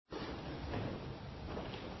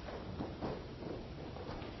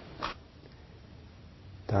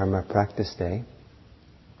Dharma practice day.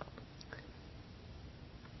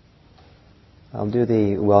 I'll do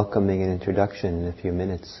the welcoming and introduction in a few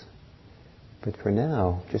minutes. But for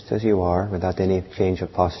now, just as you are, without any change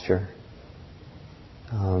of posture,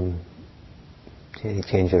 any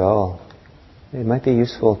change at all, it might be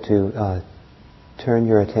useful to turn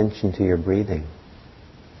your attention to your breathing,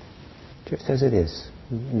 just as it is.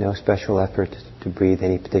 No special effort to breathe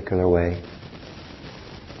any particular way.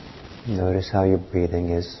 Notice how your breathing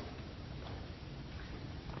is.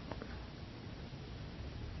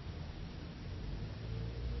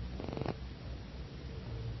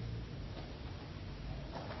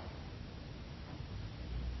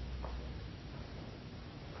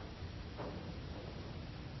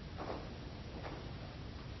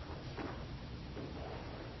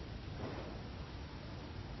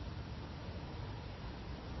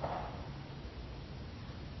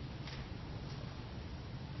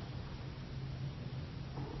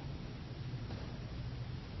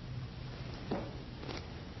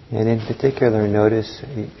 And in particular, notice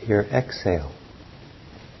your exhale.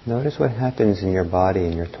 Notice what happens in your body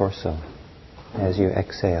and your torso as you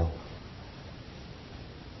exhale.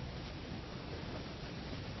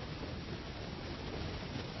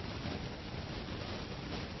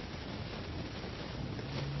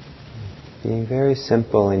 Being very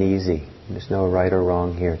simple and easy. There's no right or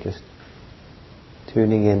wrong here. Just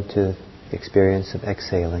tuning into the experience of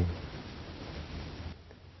exhaling.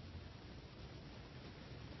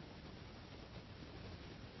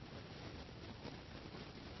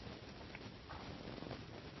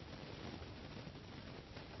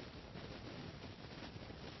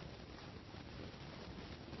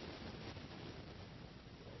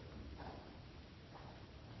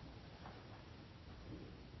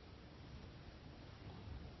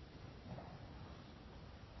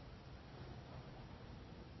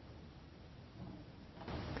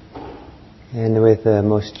 And with the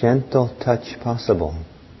most gentle touch possible,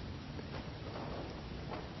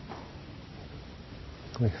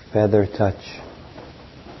 with feather touch,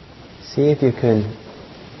 see if you can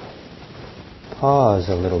pause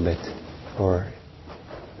a little bit or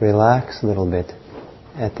relax a little bit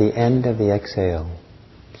at the end of the exhale.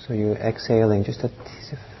 So you're exhaling just a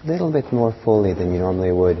little bit more fully than you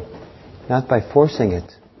normally would, not by forcing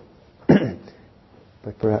it,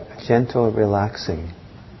 but for a gentle relaxing.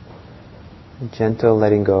 Gentle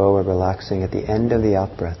letting go or relaxing at the end of the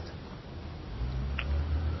out-breath.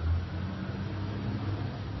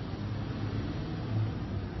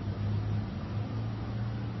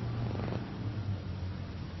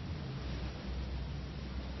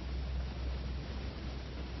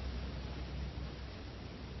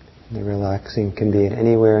 The relaxing can be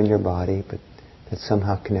anywhere in your body, but it's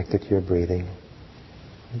somehow connected to your breathing.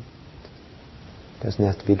 It doesn't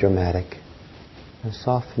have to be dramatic. A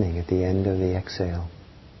softening at the end of the exhale.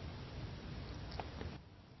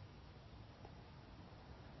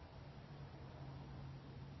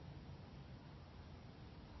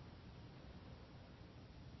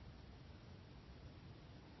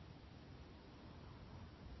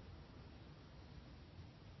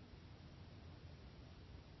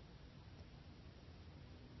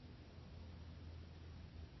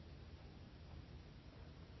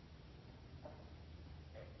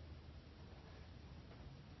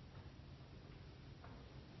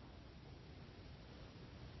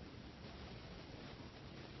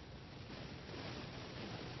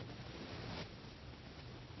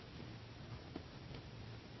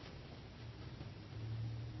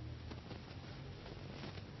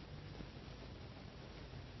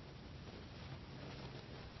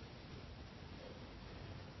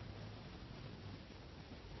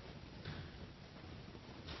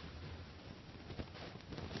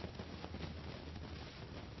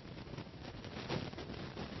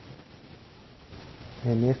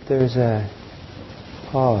 And if there's a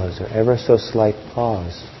pause, or ever so slight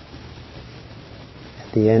pause,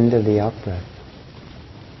 at the end of the out-breath,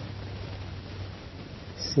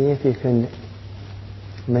 see if you can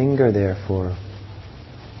linger there for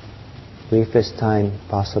briefest time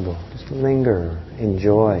possible. Just linger,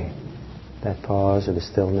 enjoy that pause or the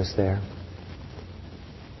stillness there.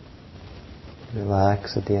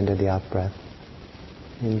 Relax at the end of the out-breath.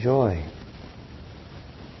 Enjoy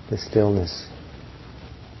the stillness.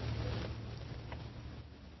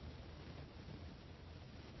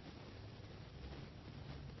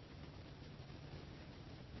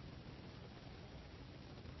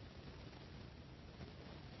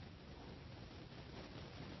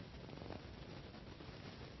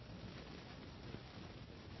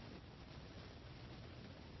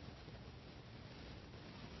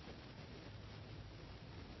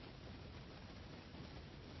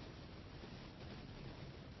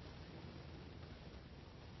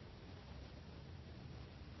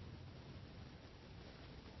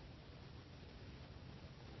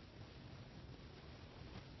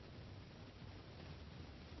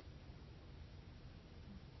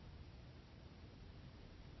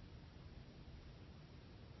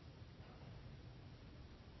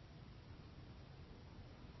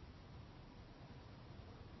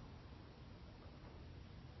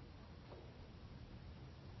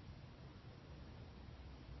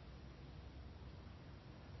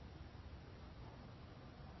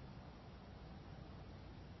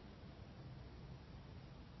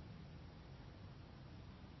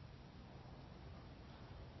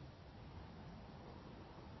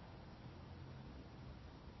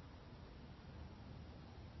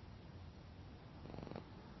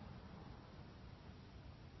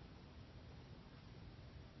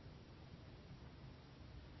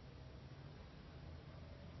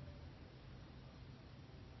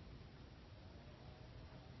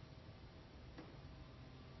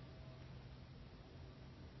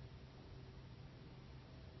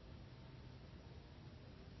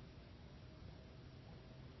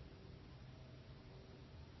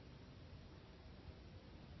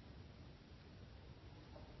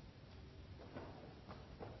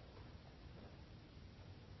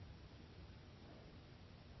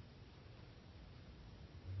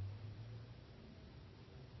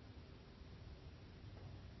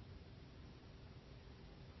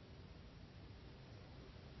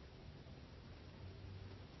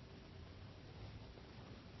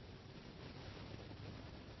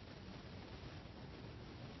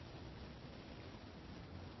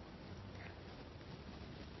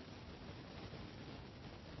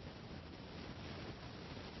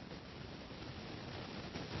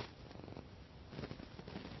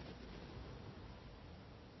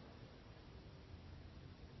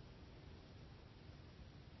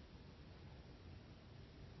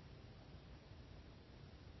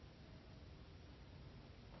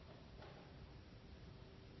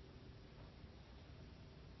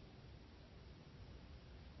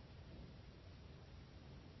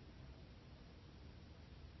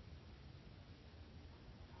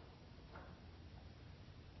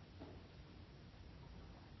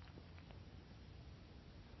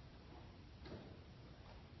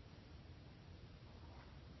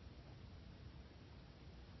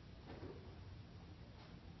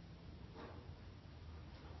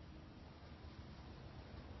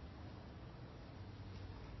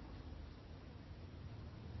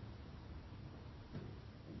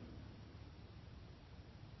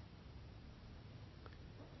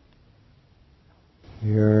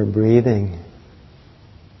 Your breathing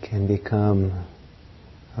can become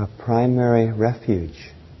a primary refuge,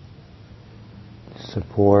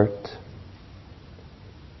 support,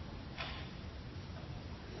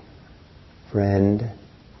 friend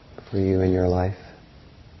for you in your life.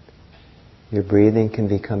 Your breathing can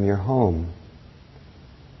become your home.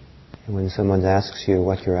 And when someone asks you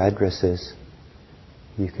what your address is,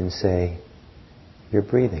 you can say, "You're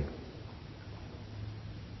breathing."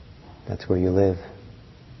 That's where you live.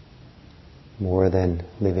 More than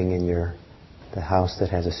living in the house that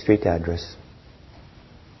has a street address.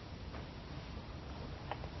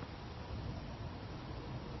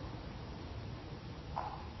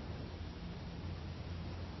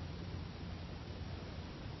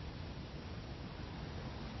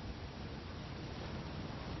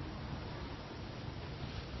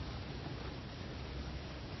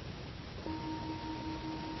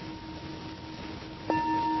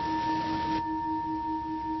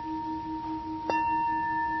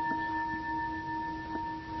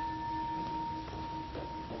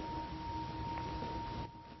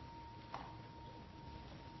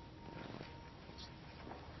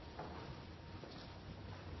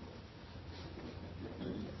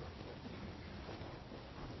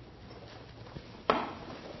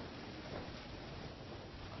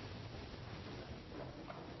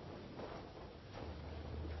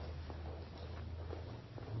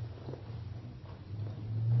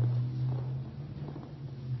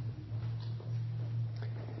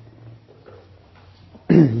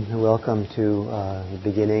 Welcome to the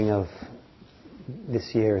beginning of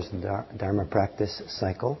this year's Dharma practice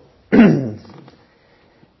cycle. And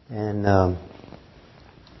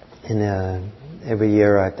every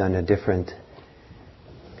year I've done a different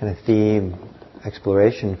kind of theme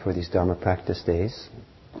exploration for these Dharma practice days.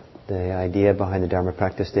 The idea behind the Dharma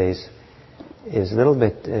practice days is a little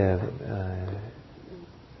bit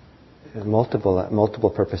multiple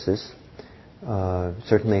purposes.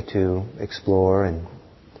 Certainly to explore and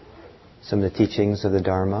some of the teachings of the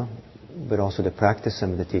Dharma, but also to practice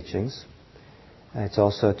some of the teachings. It's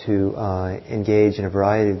also to engage in a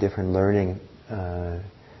variety of different learning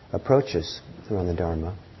approaches around the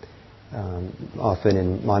Dharma. Often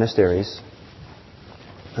in monasteries,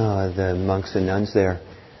 the monks and nuns there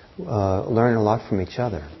learn a lot from each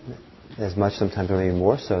other. As much, sometimes or maybe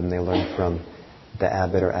more so, than they learn from the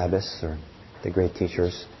abbot or abbess or the great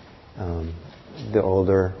teachers. The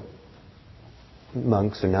older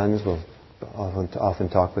monks or nuns will often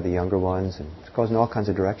talk with the younger ones, and it goes in all kinds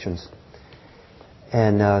of directions.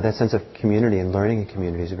 And that sense of community and learning in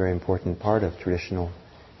community is a very important part of traditional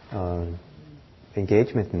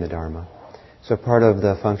engagement in the Dharma. So part of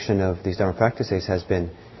the function of these Dharma practices has been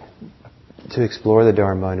to explore the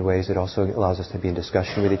Dharma in ways that also allows us to be in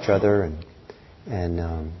discussion with each other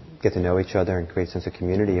and get to know each other and create a sense of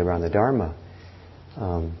community around the Dharma.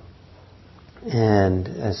 And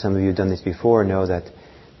as some of you have done this before, know that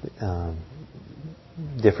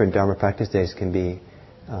different Dharma practice days can be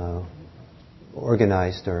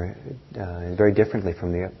organized or very differently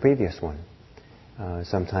from the previous one.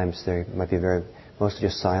 Sometimes there might be mostly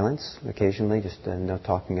just silence, occasionally, just no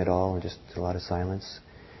talking at all, or just a lot of silence.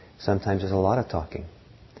 Sometimes there's a lot of talking.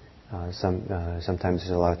 Sometimes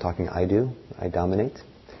there's a lot of talking I dominate.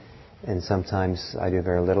 And sometimes I do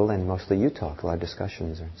very little, and mostly you talk, a lot of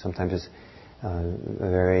discussions. Or sometimes it's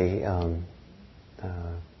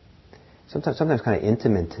sometimes kind of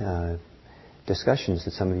intimate discussions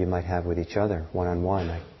that some of you might have with each other, one-on-one.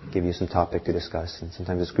 I give you some topic to discuss, and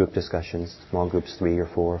sometimes it's group discussions, small groups, 3 or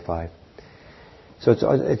 4 or 5. So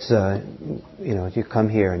it's you come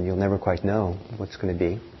here and you'll never quite know what's going to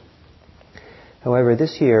be. However,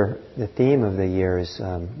 this year, the theme of the year is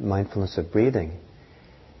mindfulness of breathing.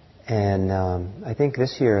 And I think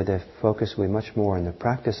this year the focus will be much more on the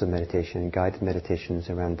practice of meditation and guided meditations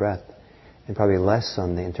around breath, and probably less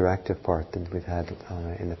on the interactive part than we've had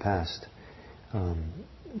in the past. So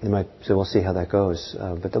we'll see how that goes.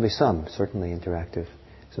 But there'll be some, certainly interactive,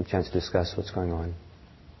 some chance to discuss what's going on.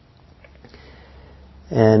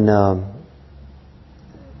 And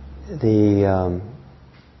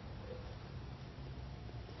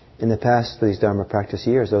in the past, for these Dharma practice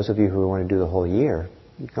years, those of you who want to do the whole year,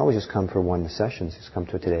 you can always just come for one of the sessions. Just come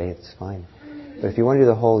to it today, it's fine. But if you want to do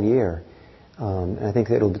the whole year, and I think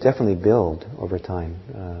that it'll definitely build over time,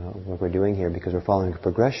 what we're doing here, because we're following a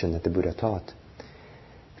progression that the Buddha taught.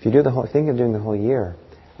 If you think of doing the whole year,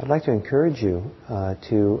 I'd like to encourage you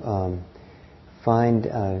to find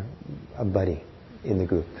a buddy in the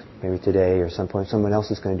group. Maybe today or some point, someone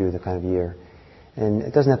else is going to do the kind of year. And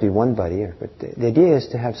it doesn't have to be one buddy, but the idea is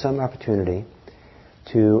to have some opportunity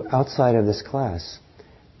to, outside of this class,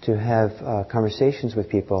 to have conversations with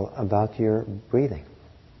people about your breathing.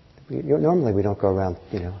 Normally we don't go around,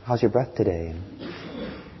 how's your breath today?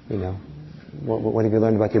 And, what have you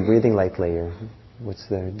learned about your breathing lately? Or what's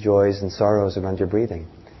the joys and sorrows around your breathing?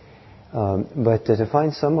 But to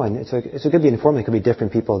find someone, it could be informal. It could be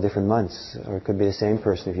different people, different months, or it could be the same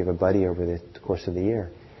person if you have a buddy over the course of the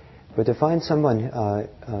year. But to find someone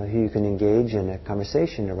who you can engage in a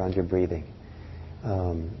conversation around your breathing,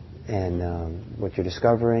 and what you're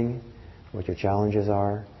discovering, what your challenges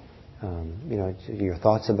are, your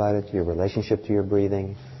thoughts about it, your relationship to your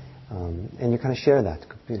breathing, and you kind of share that.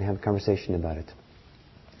 You can have a conversation about it.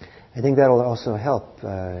 I think that will also help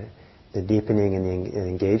the deepening and the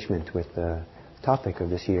engagement with the topic of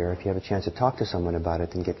this year. If you have a chance to talk to someone about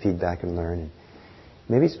it and get feedback and learn. And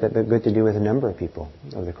maybe it's good to do with a number of people.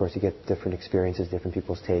 Over the course, you get different experiences, different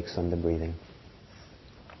people's takes on the breathing.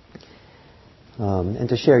 And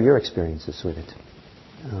to share your experiences with it.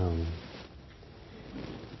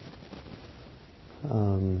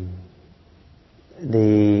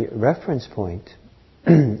 The reference point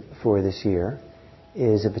for this year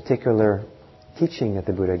is a particular teaching that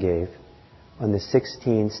the Buddha gave on the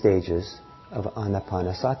 16 stages of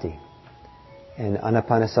Anapanasati. And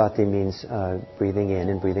Anapanasati means breathing in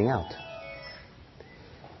and breathing out.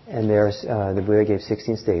 And the Buddha gave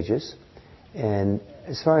 16 stages. And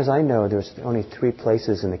as far as I know, there's only 3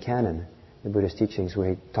 places in the canon, the Buddha's teachings,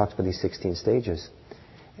 where he talks about these 16 stages.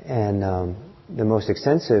 And the most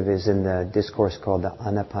extensive is in the discourse called the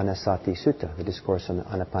Anapanasati Sutta, the discourse on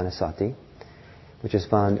Anapanasati, which is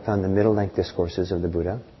found in the middle-length discourses of the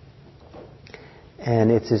Buddha.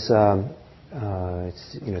 And it's found.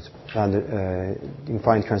 You can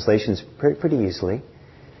find translations pretty easily.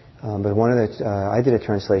 But I did a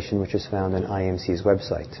translation which is found on IMC's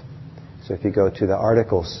website. So if you go to the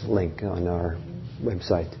articles link on our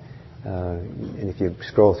website, and if you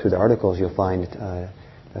scroll through the articles, you'll find a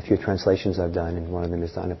few translations I've done, and one of them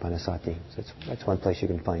is the Anapanasati. So that's one place you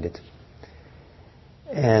can find it.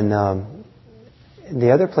 And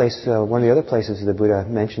the other place, one of the other places the Buddha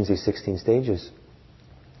mentions these 16 stages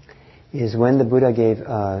is when the Buddha gave,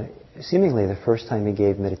 seemingly the first time he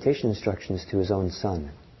gave meditation instructions to his own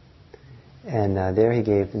son. And there he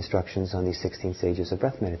gave instructions on these 16 stages of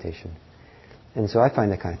breath meditation. And so I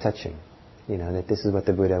find that kind of touching, that this is what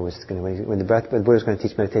the Buddha was going to, when the Buddha was going to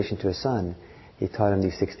teach meditation to his son, he taught him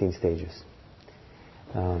these 16 stages.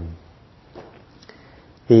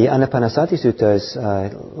 The Anapanasati Sutta is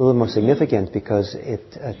a little more significant because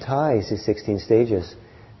it ties these 16 stages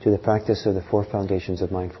to the practice of the 4 foundations of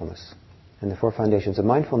mindfulness. And the 4 foundations of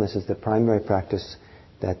mindfulness is the primary practice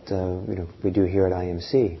that we do here at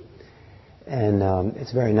IMC. And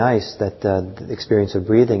it's very nice that the experience of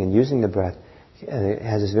breathing and using the breath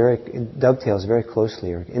dovetails very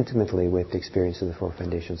closely or intimately with the experience of the 4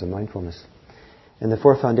 foundations of mindfulness. And the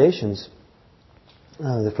 4 foundations,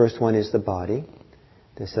 the first one is the body.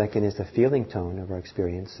 The second is the feeling tone of our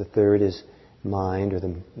experience. The third is mind, or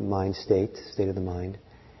the mind state of the mind.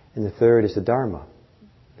 And the third is the Dharma,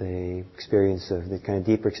 the kind of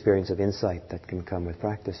deeper experience of insight that can come with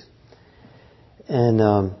practice. And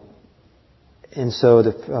so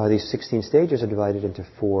these 16 stages are divided into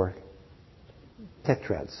 4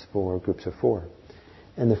 tetrads, 4 groups of 4.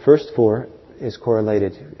 And the first 4 is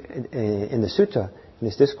correlated in the sutta, in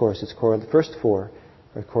this discourse. The first 4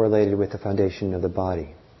 are correlated with the foundation of the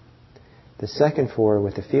body. The second 4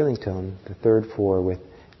 with the feeling tone, the third 4 with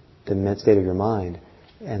the state of your mind,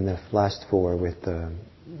 and the last 4 with the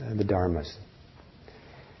dharmas.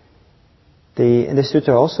 And this sutta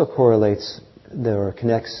also correlates or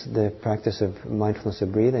connects the practice of mindfulness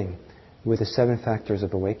of breathing with the 7 factors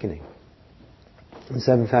of awakening. The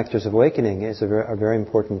 7 factors of awakening are very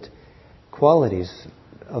important qualities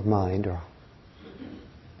of mind or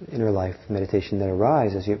inner life meditation that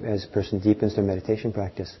arise as a person deepens their meditation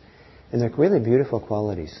practice. And they're really beautiful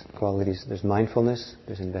qualities. There's mindfulness,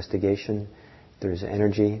 there's investigation, there's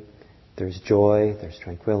energy, there's joy, there's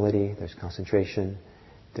tranquility, there's concentration,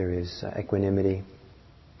 there is equanimity.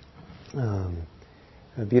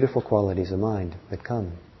 Beautiful qualities of mind that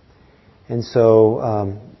come. And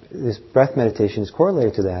so this breath meditation is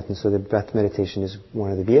correlated to that. And so the breath meditation is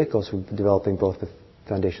one of the vehicles for developing both the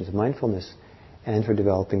foundations of mindfulness and for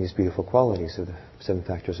developing these beautiful qualities of the 7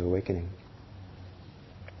 factors of awakening.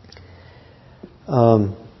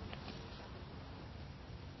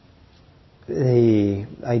 The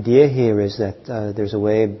idea here is that there's a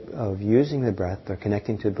way of using the breath or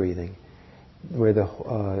connecting to breathing where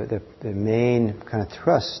the main kind of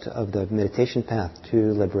thrust of the meditation path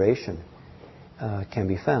to liberation can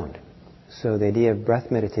be found. So the idea of breath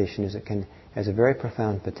meditation is it has a very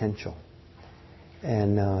profound potential.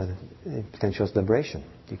 And the potential is liberation.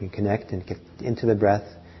 You can connect and get into the breath,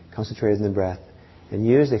 concentrate in the breath, and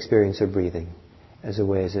use the experience of breathing as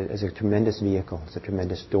a tremendous vehicle, as a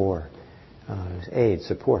tremendous door, aid,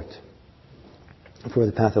 support for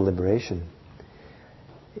the path of liberation.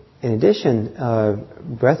 In addition,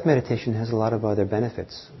 breath meditation has a lot of other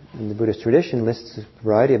benefits. And the Buddhist tradition lists a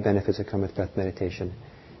variety of benefits that come with breath meditation.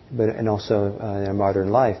 And also in our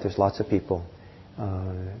modern life, there's lots of people,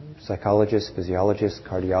 psychologists, physiologists,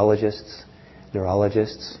 cardiologists,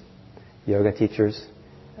 neurologists, yoga teachers,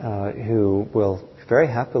 who will very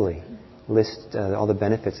happily list all the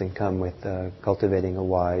benefits that come with cultivating a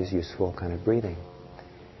wise, useful kind of breathing.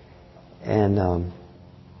 And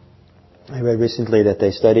I read recently that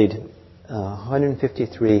they studied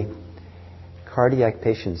 153 cardiac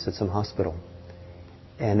patients at some hospital,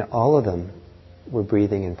 and all of them were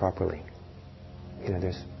breathing improperly.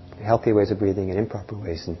 There's healthy ways of breathing and improper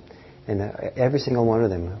ways, and every single one of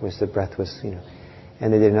them the breath was.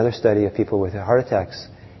 And they did another study of people with heart attacks,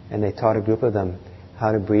 and they taught a group of them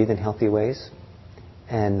how to breathe in healthy ways,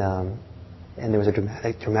 and there was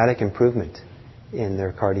a dramatic improvement in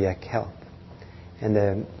their cardiac health. And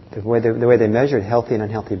the way they measured healthy and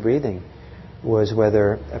unhealthy breathing was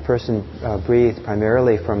whether a person breathed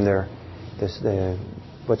primarily from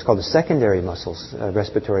what's called the secondary muscles,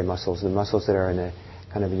 respiratory muscles, the muscles that are in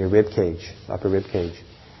in your rib cage, upper rib cage.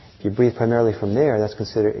 If you breathe primarily from there, that's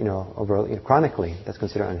considered, chronically, that's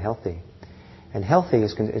considered unhealthy. And healthy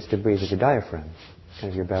is to breathe with your diaphragm,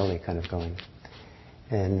 kind of your belly kind of going.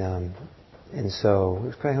 And so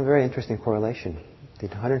it's kind of a very interesting correlation. The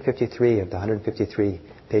 153 of the 153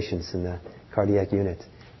 patients in the cardiac unit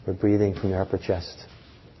were breathing from their upper chest.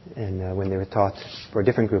 And when they were taught, or a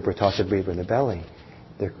different group were taught to breathe with the belly,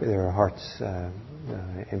 their hearts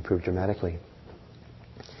improved dramatically.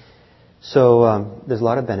 So there's a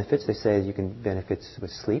lot of benefits. They say you can benefits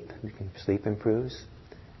with sleep. Sleep improves.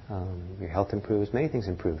 Your health improves. Many things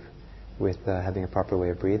improve with having a proper way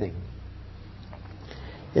of breathing.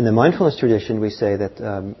 In the mindfulness tradition, we say that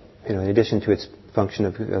in addition to its function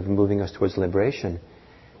of moving us towards liberation,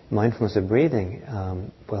 mindfulness of breathing,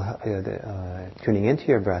 tuning into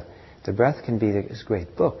your breath, the breath can be this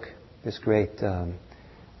great book, this great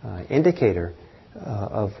indicator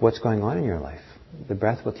of what's going on in your life. The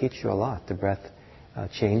breath will teach you a lot. The breath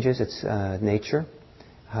changes its nature,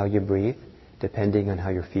 how you breathe, depending on how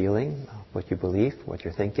you're feeling, what you believe, what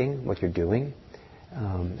you're thinking, what you're doing.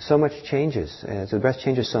 So much changes. So the breath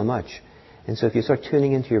changes so much. And so if you start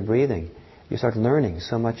tuning into your breathing, you start learning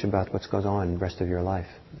so much about what's going on in the rest of your life.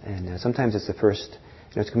 And sometimes it's the first,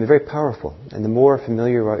 it's going to be very powerful. And the more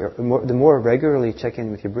familiar, the more regularly check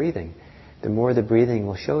in with your breathing, the more the breathing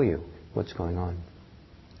will show you what's going on.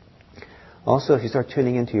 Also, if you start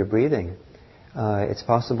tuning into your breathing, it's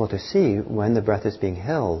possible to see when the breath is being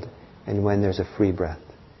held and when there's a free breath.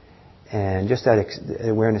 And just that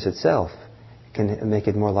awareness itself can make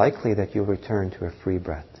it more likely that you'll return to a free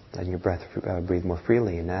breath, and your breath breathe more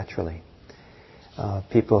freely and naturally.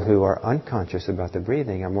 People who are unconscious about the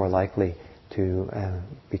breathing are more likely to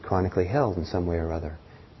be chronically held in some way or other.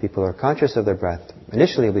 People who are conscious of their breath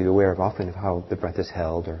initially will be aware of often of how the breath is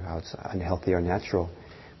held or how it's unhealthy or natural.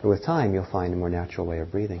 But with time, you'll find a more natural way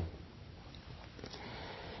of breathing.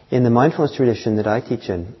 In the mindfulness tradition that I teach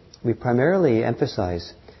in, we primarily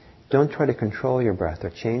emphasize don't try to control your breath or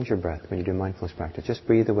change your breath when you do mindfulness practice. Just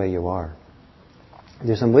breathe the way you are.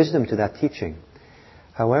 There's some wisdom to that teaching.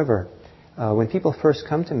 However, when people first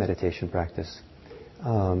come to meditation practice,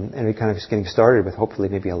 and we're kind of just getting started with hopefully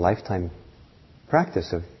maybe a lifetime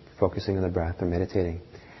practice of focusing on the breath or meditating,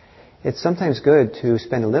 it's sometimes good to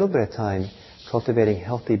spend a little bit of time cultivating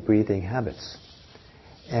healthy breathing habits.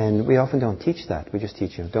 And we often don't teach that. We just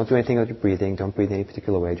teach don't do anything with your breathing, don't breathe any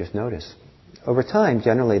particular way, just notice. Over time,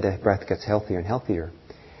 generally the breath gets healthier and healthier.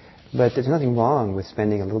 But there's nothing wrong with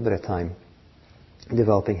spending a little bit of time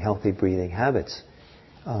developing healthy breathing habits.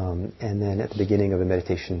 And then at the beginning of the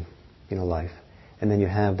meditation, life. And then you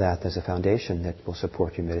have that as a foundation that will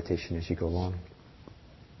support your meditation as you go along.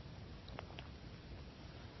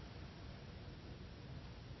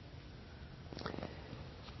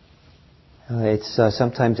 It's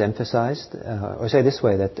sometimes emphasized, or say this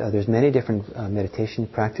way, that there's many different meditation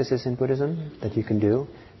practices in Buddhism that you can do.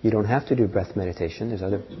 You don't have to do breath meditation. There's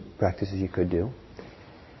other practices you could do.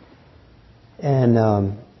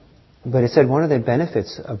 And but it said one of the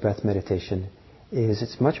benefits of breath meditation is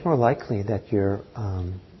it's much more likely that your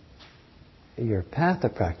path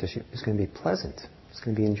of practice is going to be pleasant. It's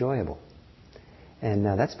going to be enjoyable. And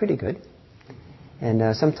that's pretty good.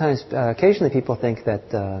 And sometimes, occasionally people think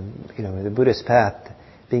that, the Buddhist path,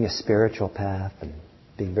 being a spiritual path and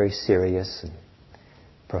being very serious and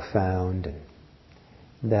profound, and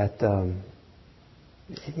that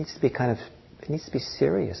it needs to be it needs to be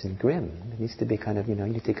serious and grim. It needs to be you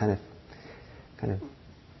need to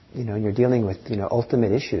and you're dealing with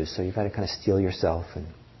ultimate issues, so you've got to kind of steel yourself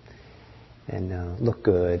and look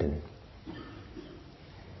good. And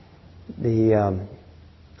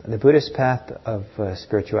the Buddhist path of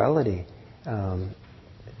spirituality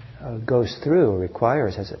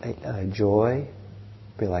requires joy,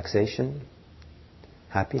 relaxation,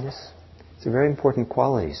 happiness. It's very important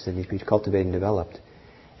qualities that need to be cultivated and developed.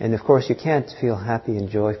 And of course, you can't feel happy and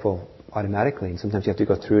joyful automatically. And sometimes you have to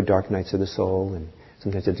go through dark nights of the soul, and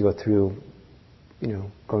sometimes you have to go through,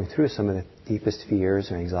 going through some of the deepest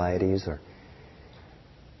fears or anxieties or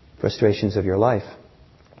frustrations of your life.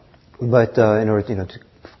 But in order, to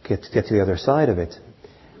get to the other side of it.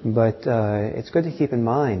 But it's good to keep in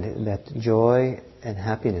mind that joy and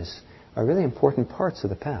happiness are really important parts of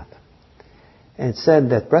the path. And it's said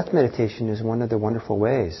that breath meditation is one of the wonderful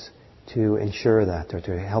ways to ensure that, or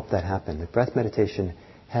to help that happen. That breath meditation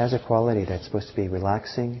has a quality that's supposed to be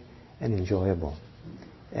relaxing and enjoyable.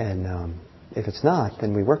 And if it's not,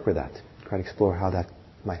 then we work with that. Try to explore how that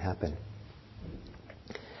might happen.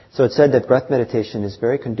 So it's said that breath meditation is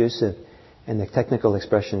very conducive, and the technical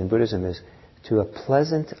expression in Buddhism is to a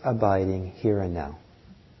pleasant abiding here and now.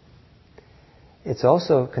 It's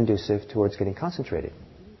also conducive towards getting concentrated.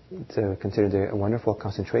 It's considered a wonderful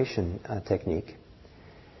concentration technique.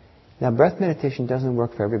 Now, breath meditation doesn't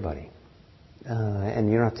work for everybody.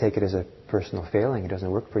 And you don't have to take it as a personal failing. It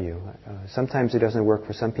doesn't work for you. Sometimes it doesn't work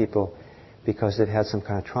for some people because they've had some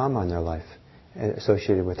kind of trauma in their life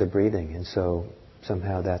associated with their breathing. And so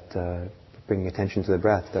somehow that bringing attention to the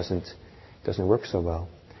breath doesn't work so well.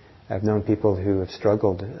 I've known people who have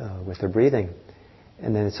struggled with their breathing.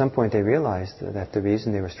 And then at some point they realized that the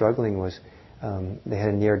reason they were struggling was they had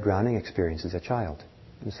a near drowning experience as a child.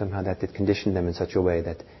 And somehow that did condition them in such a way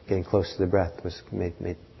that getting close to the breath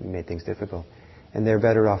made things difficult. And they're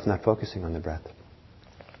better off not focusing on the breath.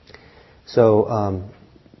 So,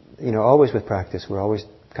 always with practice, we're always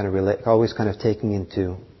kind of taking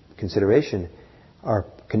into consideration our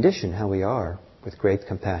condition, how we are, with great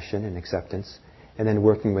compassion and acceptance, and then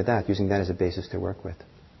working with that, using that as a basis to work with.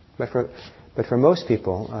 But for most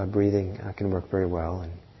people, breathing can work very well.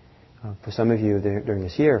 And for some of you during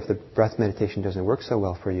this year, if the breath meditation doesn't work so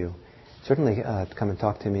well for you, certainly come and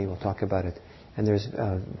talk to me. We'll talk about it. And there's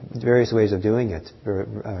various ways of doing it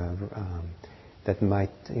that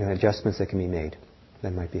might, adjustments that can be made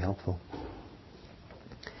that might be helpful.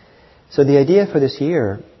 So the idea for this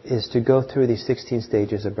year is to go through these 16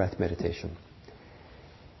 stages of breath meditation.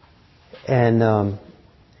 And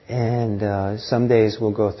some days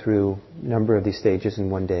we'll go through a number of these stages in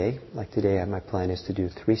one day. Like today, my plan is to do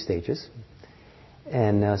 3 stages.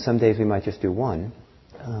 And some days we might just do one,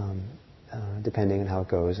 depending on how it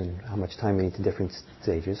goes and how much time we need to different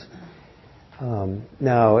stages.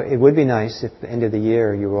 Now, it would be nice if at the end of the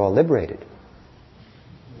year you were all liberated.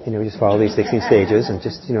 We just follow these 16 stages and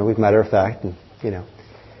just, with matter of fact, and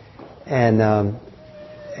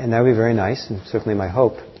that would be very nice, and certainly my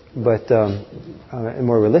hope. But a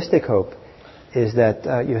more realistic hope is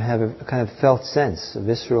that you have a kind of felt sense, a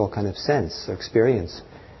visceral kind of sense, or experience,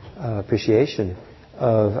 appreciation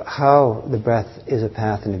of how the breath is a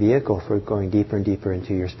path and a vehicle for going deeper and deeper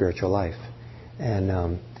into your spiritual life, and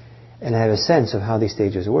have a sense of how these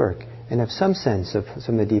stages work, and have some sense of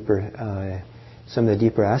some of the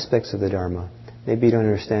deeper aspects of the Dharma. Maybe you don't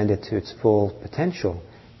understand it to its full potential,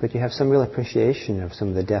 but you have some real appreciation of some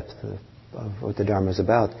of the depth of what the Dharma is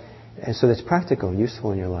about. And so that's practical and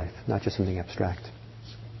useful in your life, not just something abstract.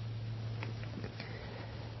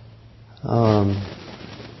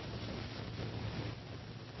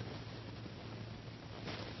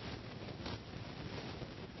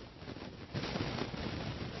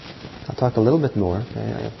 I'll talk a little bit more.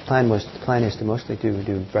 The plan is to mostly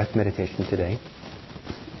do breath meditation today.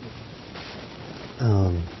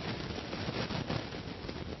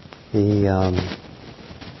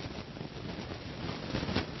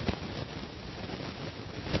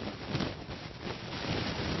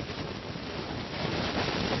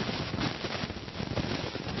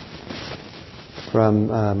 From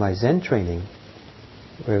my Zen training,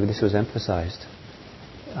 where this was emphasized,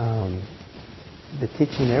 the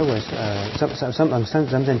teaching there was,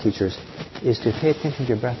 some Zen teachers, is to pay attention to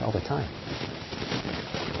your breath all the time.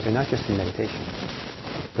 So not just in meditation,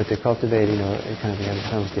 but to cultivate, kind of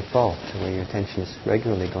the default, where your attention is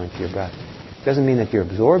regularly going to your breath. It doesn't mean that you're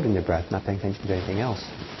absorbed in the breath, not paying attention to anything else,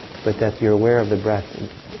 but that you're aware of the breath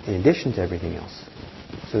in addition to everything else.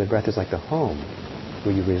 So the breath is like the home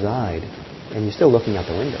where you reside, and you're still looking out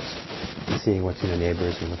the windows. seeing what's in your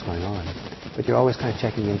neighbors and what's going on. But you're always kind of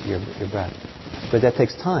checking into your breath. But that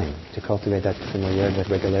takes time to cultivate that familiarity, that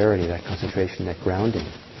regularity, that concentration, that grounding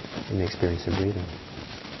in the experience of breathing.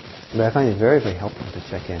 But I find it very, very helpful to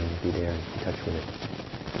check in and be there and in touch with it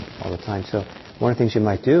all the time. So one of the things you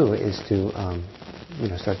might do is to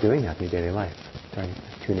start doing that in your daily life. Starting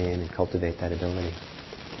to tune in and cultivate that ability.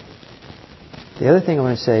 The other thing I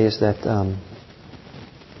want to say is that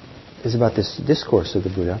is about this discourse of the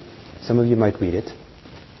Buddha. Some of you might read it.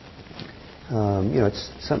 It's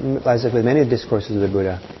something, as with many of the discourses of the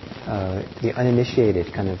Buddha, the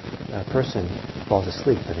uninitiated kind of person falls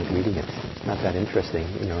asleep, I think, reading it. It's not that interesting,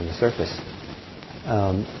 on the surface.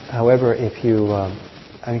 However, if you,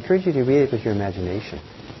 I encourage you to read it with your imagination.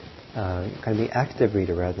 Kind of the active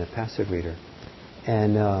reader rather than the passive reader.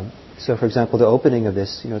 And so, for example, the opening of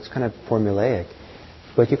this, it's kind of formulaic.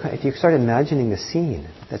 But if you start imagining the scene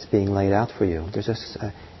that's being laid out for you, there's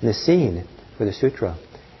the scene for the sutra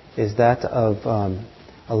is that of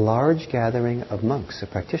a large gathering of monks, of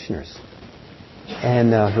practitioners,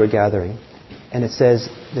 and who are gathering. And it says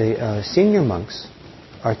the senior monks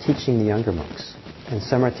are teaching the younger monks. And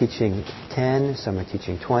some are teaching 10, some are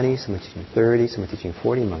teaching 20, some are teaching 30, some are teaching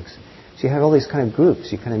 40 monks. So you have all these kind of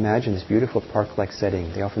groups. You can imagine this beautiful park-like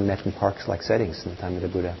setting. They often met in parks-like settings in the time of the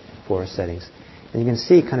Buddha, forest settings. And you can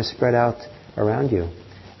see kind of spread out around you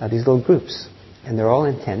these little groups. And they're all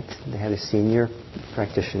intent. They have a senior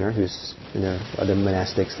practitioner who's, other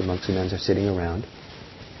monastics, the monks and nuns are sitting around.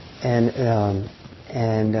 And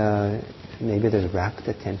maybe there's rapt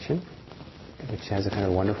attention, which has a kind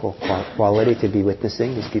of wonderful quality to be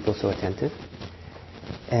witnessing these people so attentive.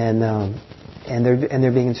 And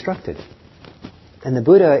they're being instructed. And the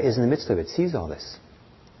Buddha is in the midst of it, sees all this,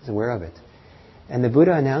 is aware of it. And the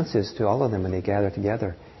Buddha announces to all of them when they gather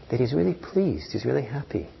together that he's really pleased, he's really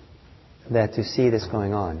happy that to see this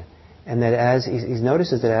going on. And that as he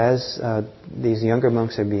notices that as these younger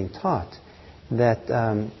monks are being taught, that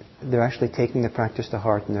they're actually taking the practice to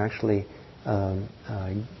heart and they're actually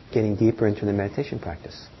getting deeper into the meditation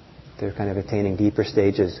practice. They're kind of attaining deeper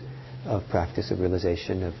stages of practice, of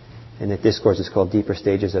realization, and the discourse is called deeper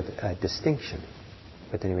stages of distinction.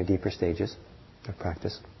 But anyway, deeper stages of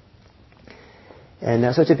practice.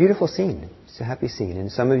 And so it's a beautiful scene. It's a happy scene.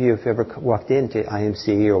 And some of you, if you've ever walked into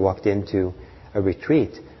IMC or walked into a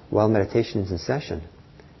retreat while meditation is in session,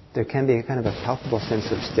 there can be a kind of a palpable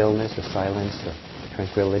sense of stillness or silence or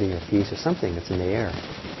tranquility or peace or something that's in the air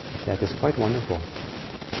that is quite wonderful.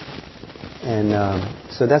 And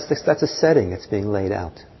so that's a setting that's being laid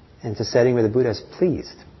out. And it's a setting where the Buddha is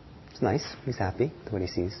pleased. It's nice. He's happy with what he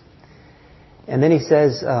sees. And then he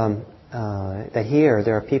says that here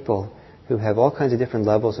there are people who have all kinds of different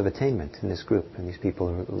levels of attainment in this group, and these people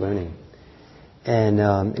are learning.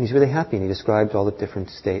 And he's really happy, and he describes all the different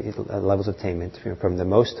levels of attainment, from the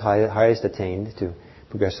most highest attained to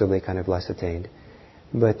progressively kind of less attained.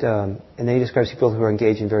 But and then he describes people who are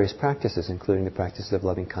engaged in various practices, including the practices of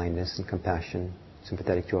loving kindness and compassion,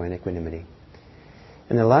 sympathetic joy, and equanimity.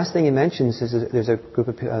 And the last thing he mentions is there's a group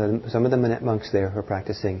of some of the monks there who are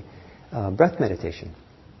practicing breath meditation.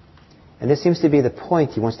 And this seems to be the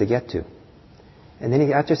point he wants to get to. And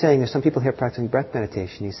then after saying there's some people here practicing breath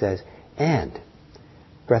meditation, he says, and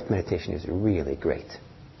breath meditation is really great.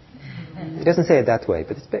 He doesn't say it that way,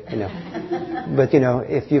 but it's, But,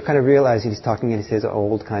 if you kind of realize he's talking in his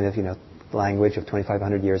old kind of, language of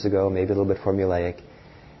 2,500 years ago, maybe a little bit formulaic,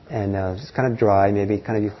 and it's kind of dry, maybe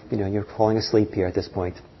kind of, you're falling asleep here at this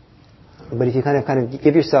point. But if you kind of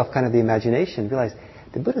give yourself kind of the imagination, realize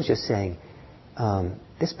the Buddha's just saying,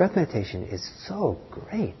 this breath meditation is so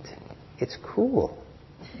great. It's cool.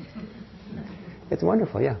 It's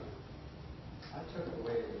wonderful, yeah. I took the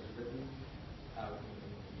way it was written out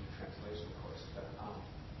in the translation course, but I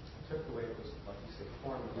took the way it was, like you say,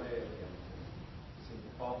 formulaic and seemed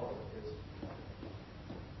to follow is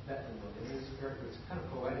that it's kind of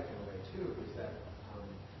poetic in a way too, is that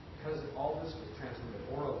because all this was transmitted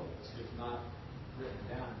orally, this was not written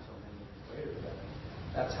down until many years later,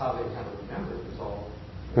 that's how they kind of remembered it was all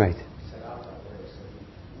right. Set out that way. So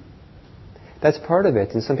that's part of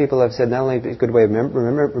it. And some people have said not only a good way of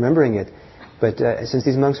remembering it, but since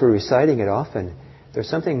these monks were reciting it often, there's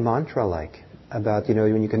something mantra-like about,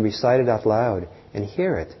 when you can recite it out loud and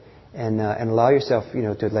hear it and allow yourself,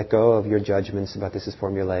 to let go of your judgments about this is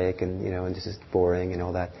formulaic and, and this is boring and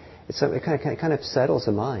all that. It kind of settles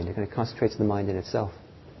the mind. It kind of concentrates the mind in itself.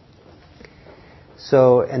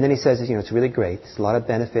 So, and then he says, it's really great. There's a lot of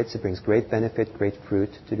benefits. It brings great benefit, great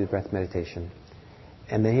fruit to do breath meditation.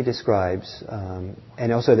 And then he describes,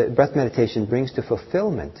 and also that breath meditation brings to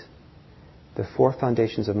fulfillment the 4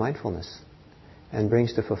 foundations of mindfulness. and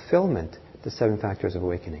brings to fulfillment the 7 factors of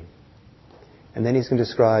awakening. And then he's going to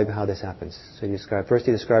describe how this happens. So first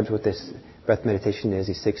he describes what this breath meditation is,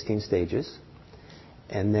 these 16 stages.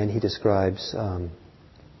 And then he describes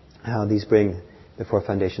how these bring the 4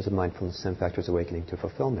 foundations of mindfulness, 7 factors of awakening to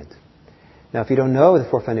fulfillment. Now, if you don't know the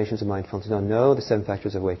 4 foundations of mindfulness, you don't know the 7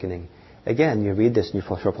 factors of awakening, again, you read this and you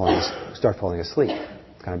start falling asleep.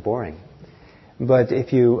 It's kind of boring. But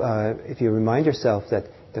if you remind yourself that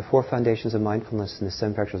the 4 foundations of mindfulness and the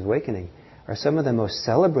 7 factors of awakening are some of the most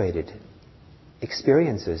celebrated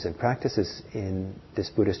experiences and practices in this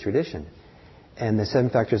Buddhist tradition, and the 7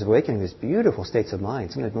 factors of awakening, these beautiful states of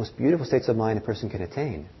mind, some of the most beautiful states of mind a person can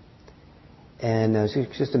attain. And so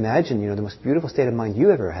just imagine, the most beautiful state of mind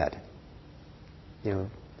you ever had,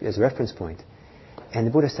 as a reference point. And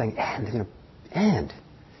the Buddha is saying,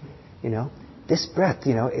 this breath,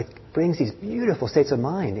 it brings these beautiful states of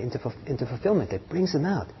mind into fulfillment. It brings them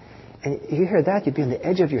out. And if you hear that, you'd be on the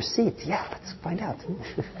edge of your seat. Yeah, let's find out.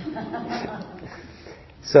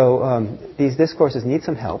 So these discourses need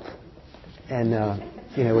some help, and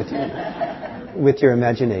with your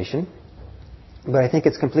imagination. But I think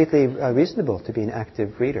it's completely reasonable to be an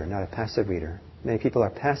active reader, not a passive reader. Many people are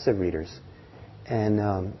passive readers, and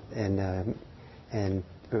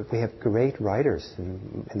we have great writers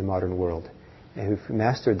in the modern world, and who've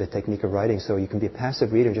mastered the technique of writing. So you can be a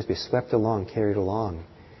passive reader and just be swept along, carried along,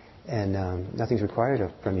 and nothing's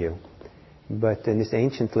required from you. But in this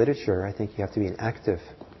ancient literature, I think you have to be an active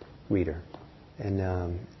reader,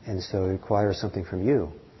 and so it requires something from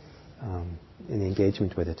you in the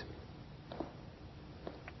engagement with it.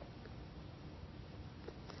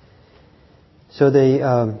 So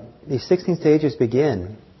these 16 stages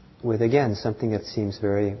begin with, again, something that seems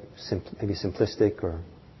very maybe simplistic or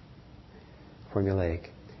formulaic.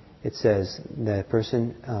 It says that a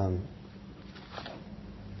person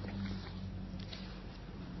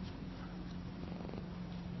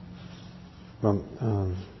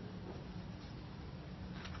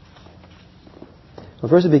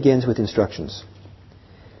first it begins with instructions.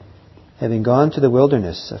 Having gone to the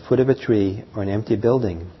wilderness, a foot of a tree, or an empty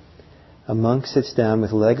building, a monk sits down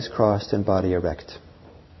with legs crossed and body erect.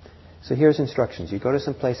 So here's instructions. You go to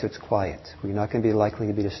some place that's quiet, where you're not going to be likely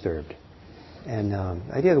to be disturbed. And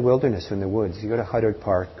the idea of the wilderness or in the woods, you go to Huddard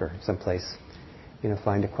Park or someplace,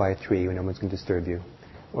 find a quiet tree where no one's going to disturb you.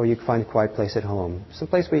 Or you can find a quiet place at home, some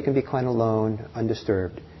place where you can be kind of alone,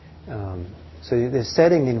 undisturbed. So the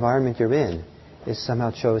setting, the environment you're in, is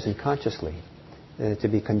somehow chosen consciously to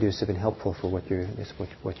be conducive and helpful for what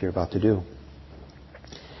you're about to do.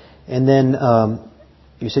 And then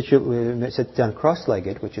you sit down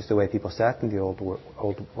cross-legged, which is the way people sat in the old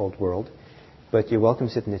world. But you're welcome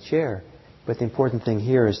to sit in a chair. But the important thing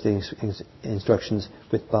here is the instructions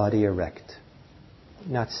with body erect.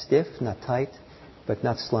 Not stiff, not tight, but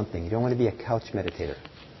not slumping. You don't want to be a couch meditator.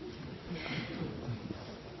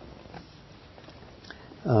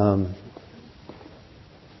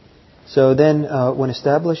 So then one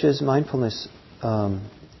establishes mindfulness,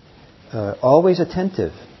 always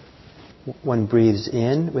attentive. One breathes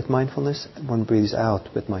in with mindfulness, one breathes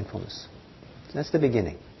out with mindfulness. That's the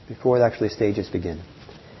beginning, before actually stages begin.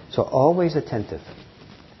 So always attentive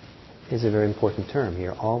is a very important term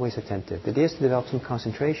here, always attentive. The idea is to develop some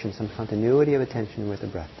concentration, some continuity of attention with the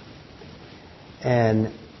breath.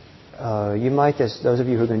 And you might, as those of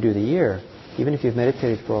you who are going to do the year, even if you've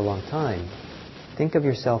meditated for a long time, think of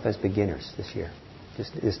yourself as beginners this year,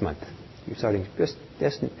 just this month. You're starting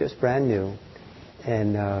just brand new.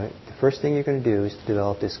 And the first thing you're going to do is to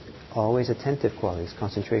develop this always attentive quality, this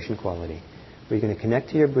concentration quality, where you're going to connect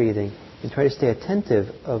to your breathing and try to stay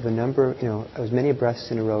attentive of a number, as many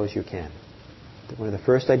breaths in a row as you can. One of the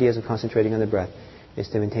first ideas of concentrating on the breath is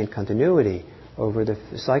to maintain continuity over the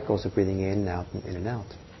cycles of breathing in and out and in and out.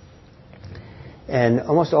 And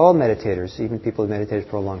almost all meditators, even people who meditated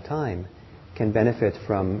for a long time, can benefit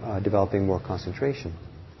from developing more concentration.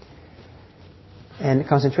 And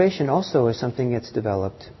concentration also is something that's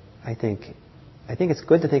developed, I think it's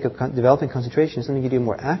good to think of developing concentration as something you do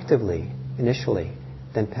more actively initially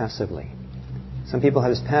than passively. Some people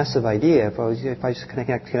have this passive idea, if I just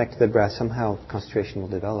connect to the breath, somehow concentration will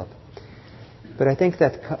develop. But I think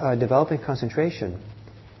that developing concentration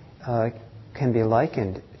can be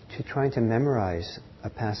likened to trying to memorize a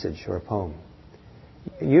passage or a poem.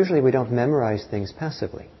 Usually we don't memorize things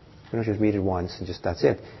passively. We don't just read it once and just that's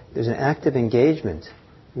it. There's an active engagement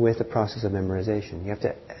with the process of memorization. You have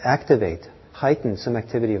to activate, heighten some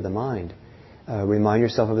activity of the mind. Remind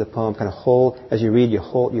yourself of the poem, kind of hold, as you read, you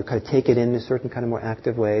kind of take it in a certain kind of more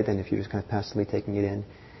active way than if you're just kind of passively taking it in.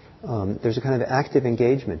 There's a kind of active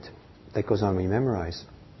engagement that goes on when you memorize.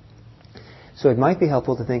 So it might be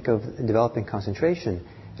helpful to think of developing concentration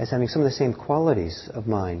as having some of the same qualities of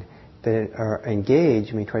mind that are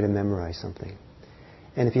engaged when you try to memorize something.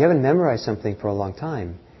 And if you haven't memorized something for a long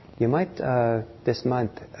time, you might, this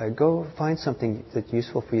month, go find something that's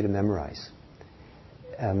useful for you to memorize.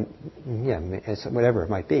 It's whatever it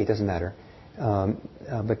might be, it doesn't matter. And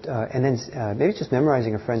then maybe it's just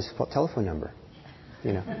memorizing a friend's telephone number.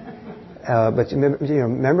 But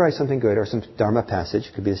memorize something good, or some Dharma passage.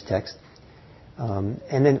 It could be this text.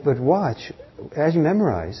 But watch as you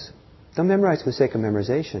memorize. Don't memorize for the sake of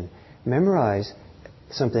memorization. Memorize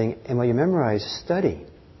something, and while you memorize, study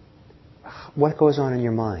what goes on in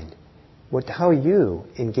your mind. How you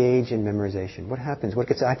engage in memorization. What happens? What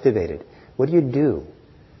gets activated? What do you do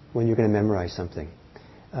when you're going to memorize something?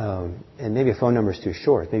 And maybe a phone number is too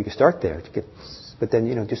short. Maybe you can start there, but then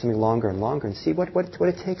do something longer and longer and see what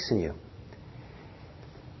it takes in you.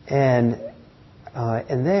 And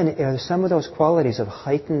then some of those qualities of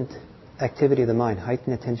heightened activity of the mind,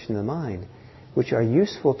 heightened attention of the mind, which are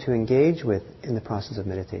useful to engage with in the process of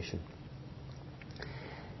meditation.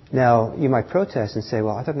 Now, you might protest and say,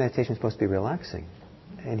 well, I thought meditation was supposed to be relaxing.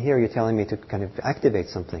 And here you're telling me to kind of activate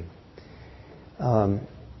something.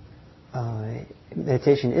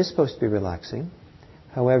 Meditation is supposed to be relaxing.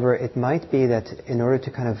 However, it might be that in order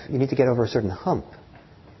to you need to get over a certain hump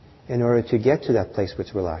in order to get to that place where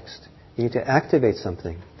it's relaxed. You need to activate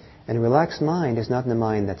something. And a relaxed mind is not in a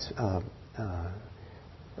mind that's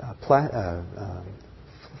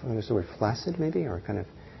what is the word, flaccid maybe, or kind of,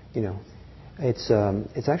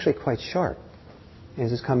 it's actually quite sharp. And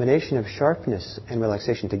it's this combination of sharpness and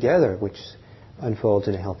relaxation together which unfolds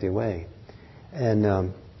in a healthy way.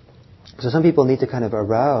 And so some people need to kind of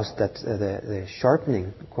arouse the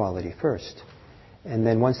sharpening quality first. And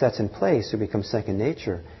then once that's in place, it becomes second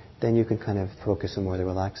nature, then you can kind of focus on more of the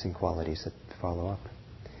relaxing qualities that follow up.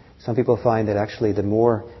 Some people find that actually the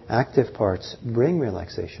more active parts bring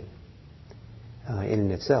relaxation in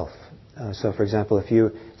and itself. So for example,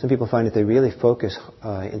 some people find that they really focus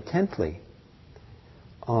intently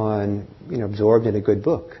on, absorbed in a good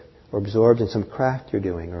book, or absorbed in some craft you're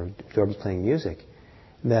doing, or absorbed in playing music,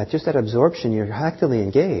 that just that absorption, you're actively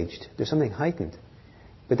engaged. There's something heightened.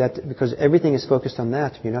 But that, because everything is focused on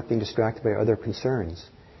that, you're not being distracted by other concerns,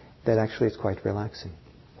 that actually it's quite relaxing.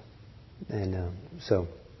 And so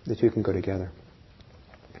the two can go together.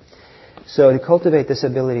 So to cultivate this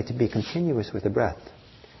ability to be continuous with the breath.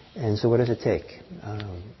 And so what does it take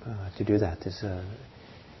to do that?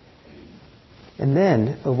 And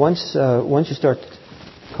then once you start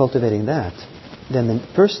cultivating that, then the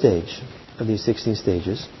first stage of these 16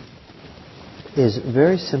 stages is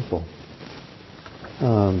very simple.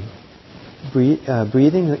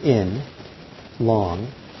 Breathing in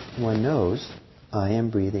long, one knows, I am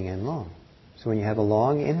breathing in long. So when you have a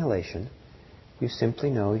long inhalation, you simply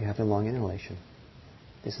know you have a long inhalation.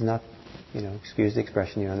 This is not, excuse the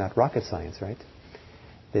expression, not rocket science, right?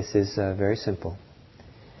 This is very simple.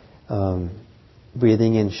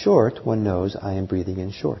 Breathing in short, one knows, I am breathing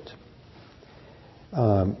in short.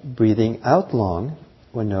 Breathing out long,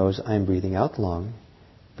 one knows I am breathing out long.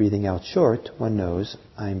 Breathing out short, one knows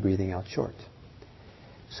I am breathing out short.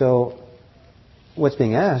 So what's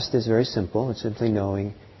being asked is very simple. It's simply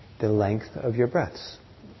knowing the length of your breaths.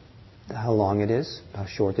 How long it is, how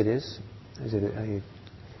short it is.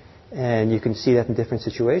 And you can see that in different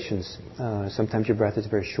situations. Sometimes your breath is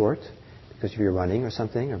very short because you're running or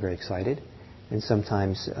something, or very excited. And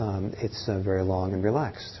sometimes it's very long and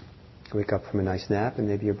relaxed. You wake up from a nice nap and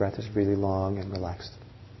maybe your breath is really long and relaxed.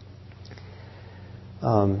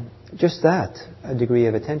 Just that, a degree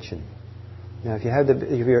of attention. Now,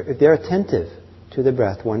 if they're attentive to the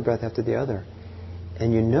breath, one breath after the other,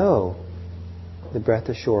 and you know the breath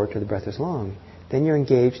is short or the breath is long, then you're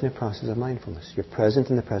engaged in a process of mindfulness. You're present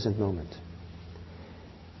in the present moment.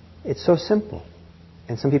 It's so simple.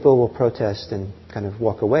 And some people will protest and kind of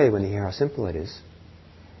walk away when they hear how simple it is.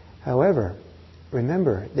 However,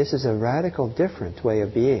 remember, this is a radical different way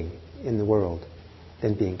of being in the world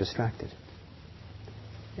than being distracted.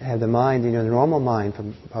 You have the mind, the normal mind,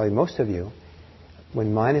 for probably most of you,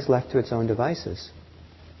 when mind is left to its own devices,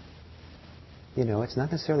 it's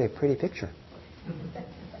not necessarily a pretty picture.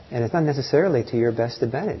 And it's not necessarily to your best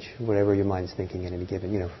advantage, whatever your mind's thinking at any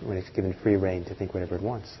given, when it's given free rein to think whatever it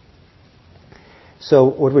wants. So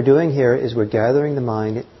what we're doing here is we're gathering the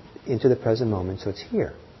mind into the present moment, so it's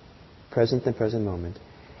here, present in the present moment.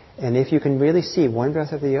 And if you can really see one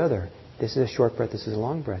breath after the other, this is a short breath, this is a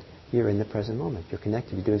long breath, you're in the present moment. You're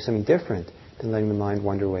connected. You're doing something different than letting the mind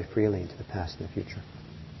wander away freely into the past and the future.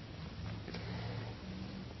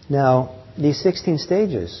 Now, these 16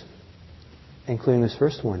 stages, including this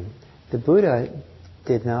first one, the Buddha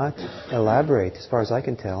did not elaborate, as far as I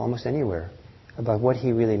can tell, almost anywhere, about what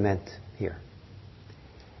he really meant here.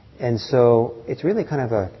 And so it's really kind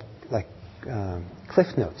of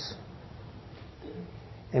cliff notes.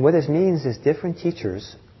 And what this means is different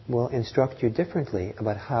teachers will instruct you differently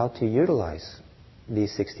about how to utilize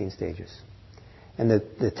these 16 stages. And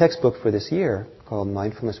the textbook for this year, called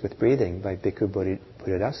Mindfulness with Breathing by Bhikkhu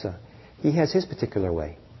Buddhadasa, he has his particular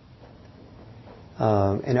way.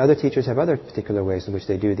 And other teachers have other particular ways in which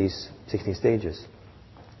they do these 16 stages.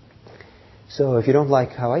 So if you don't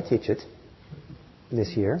like how I teach it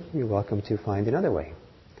this year, you're welcome to find another way.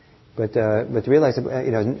 But realize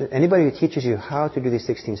that anybody who teaches you how to do these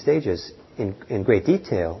 16 stages in great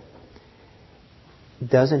detail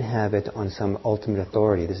doesn't have it on some ultimate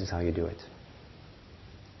authority. This is how you do it.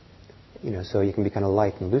 So you can be kind of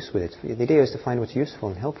light and loose with it. The idea is to find what's useful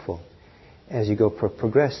and helpful as you go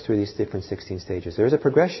progress through these different 16 stages. There is a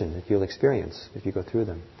progression that you'll experience if you go through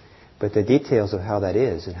them. But the details of how that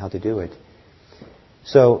is and how to do it.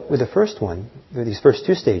 So with the first one, with these first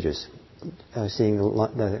two stages, seeing the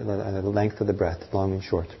length of the breath, long and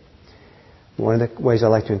short. One of the ways I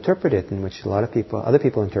like to interpret it, in which other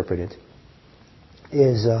people interpret it,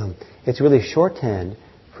 is it's really shorthand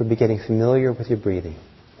for getting familiar with your breathing.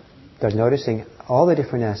 Start noticing all the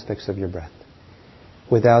different aspects of your breath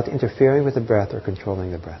without interfering with the breath or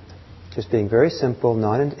controlling the breath. Just being very simple,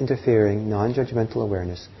 non-interfering, non-judgmental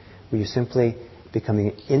awareness, where you're simply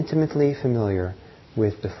becoming intimately familiar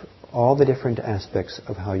with all the different aspects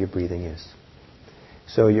of how your breathing is.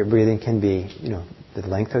 So your breathing can be, the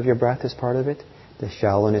length of your breath is part of it, the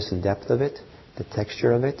shallowness and depth of it, the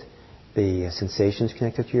texture of it, the sensations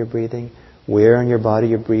connected to your breathing, where in your body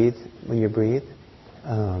you breathe when you breathe,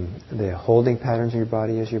 the holding patterns of your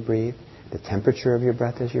body as you breathe, the temperature of your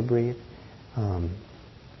breath as you breathe, the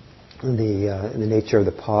nature of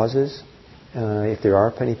the pauses, if there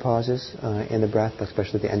are any pauses in the breath,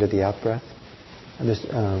 especially at the end of the out breath. And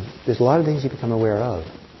there's a lot of things you become aware of.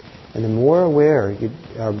 And the more aware you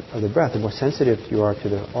are of the breath, the more sensitive you are to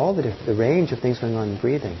the range of things going on in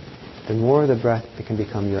breathing, the more the breath can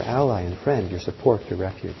become your ally and friend, your support, your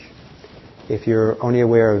refuge. If you're only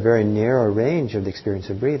aware of a very narrow range of the experience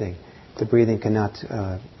of breathing, the breathing cannot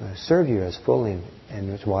serve you as fully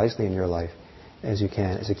and as wisely in your life as it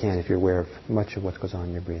can if you're aware of much of what goes on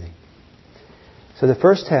in your breathing. So the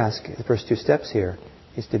first task, the first two steps here,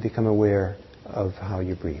 is to become aware of how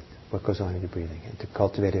you breathe, what goes on in your breathing, and to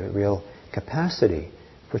cultivate a real capacity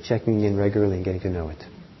for checking in regularly and getting to know it.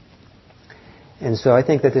 And so I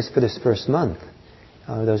think that for this first month,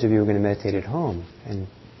 those of you who are going to meditate at home,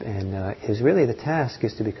 is really the task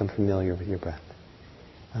is to become familiar with your breath.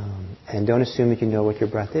 And don't assume that you know what your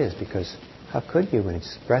breath is, because how could you when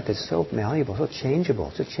breath is so malleable, so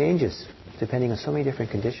changeable, so it changes depending on so many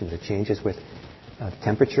different conditions. It changes with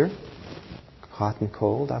temperature, hot and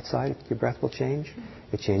cold outside, your breath will change.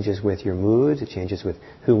 It changes with your moods, it changes with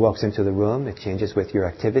who walks into the room, it changes with your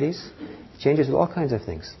activities, it changes with all kinds of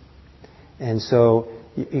things. And so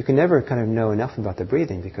you can never kind of know enough about the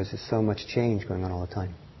breathing because there's so much change going on all the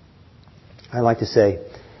time. I like to say,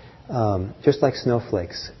 just like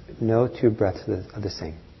snowflakes, no two breaths are the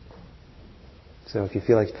same. So if you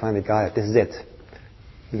feel like you finally got it, this is it.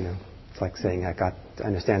 It's like saying I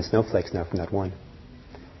understand snowflakes now from that one.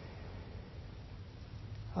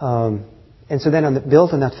 And so then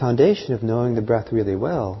built on that foundation of knowing the breath really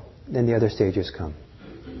well, then the other stages come.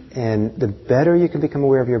 And the better you can become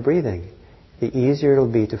aware of your breathing, the easier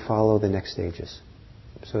it'll be to follow the next stages.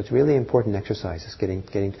 So it's really important exercises,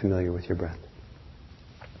 getting familiar with your breath.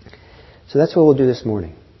 So that's what we'll do this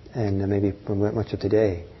morning, and maybe for much of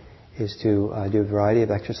today, is to do a variety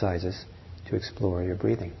of exercises to explore your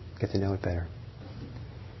breathing, get to know it better.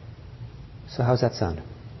 So how's that sound?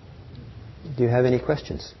 Do you have any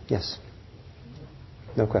questions? Yes?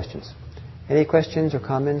 No questions. Any questions or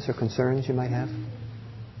comments or concerns you might have?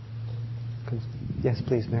 Yes,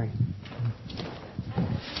 please, Mary.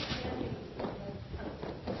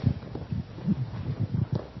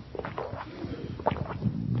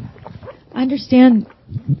 I understand.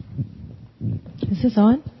 Is this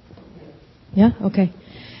on? Yeah? Okay.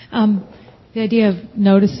 The idea of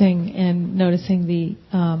noticing the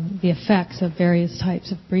effects of various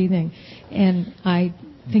types of breathing, and I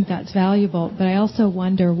think that's valuable. But I also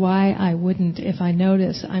wonder why I wouldn't, if I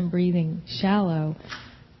notice I'm breathing shallow,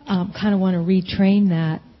 kind of want to retrain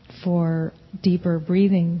that for deeper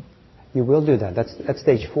breathing. You will do that. That's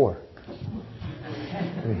stage 4.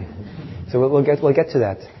 So we'll get to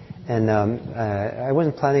that. And I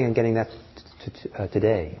wasn't planning on getting that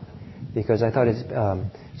today, because I thought it's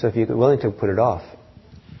so if you're willing to put it off.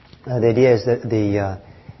 The idea is that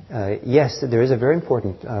yes, there is a very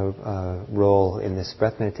important role in this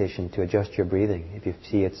breath meditation to adjust your breathing. If you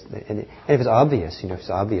see and if it's obvious, if it's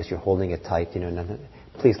obvious you're holding it tight,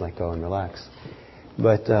 please let go and relax.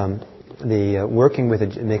 But the working with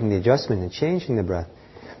making the adjustment and changing the breath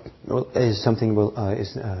is something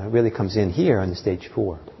really comes in here on the stage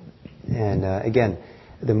 4. And again,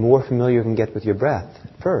 the more familiar you can get with your breath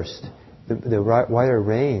first, the wider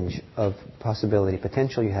range of possibility,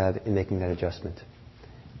 potential you have in making that adjustment.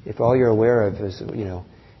 If all you're aware of is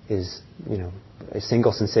a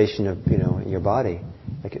single sensation of in your body,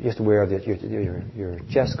 like you're just aware of your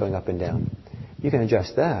chest going up and down, you can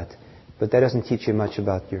adjust that, but that doesn't teach you much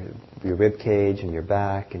about your rib cage and your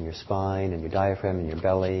back and your spine and your diaphragm and your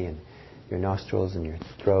belly and your nostrils and your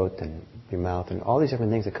throat and your mouth and all these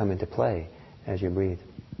different things that come into play as you breathe.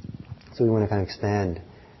 So we want to kind of expand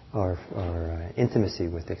our intimacy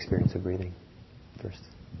with the experience of breathing first.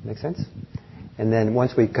 Make sense? And then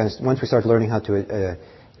once we start learning how to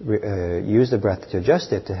use the breath to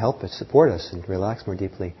adjust it, to help it, support us, and relax more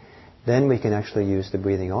deeply, then we can actually use the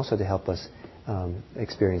breathing also to help us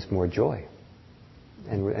experience more joy.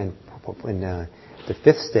 And the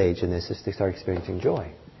 5th stage in this is to start experiencing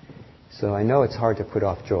joy. So I know it's hard to put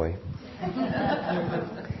off joy,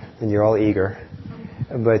 and you're all eager.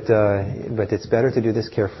 But it's better to do this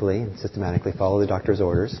carefully and systematically, follow the doctor's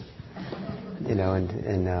orders, and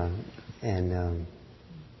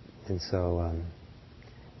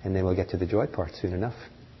then we'll get to the joy part soon enough.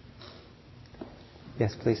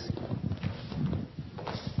 Yes, please.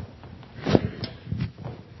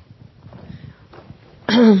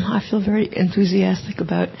 I feel very enthusiastic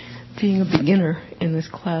about being a beginner in this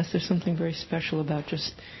class. There's something very special about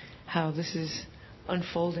just how this is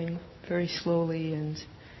unfolding very slowly and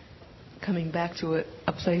coming back to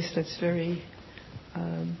a place that's very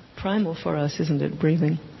primal for us, isn't it,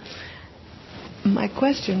 breathing? My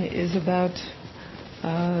question is about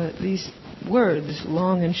these words,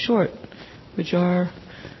 long and short, which are,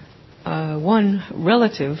 1,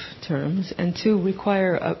 relative terms, and 2,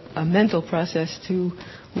 require a mental process to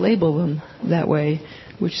label them that way,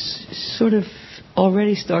 which sort of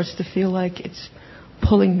already starts to feel like it's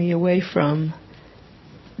pulling me away from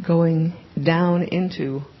going down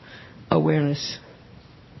into awareness.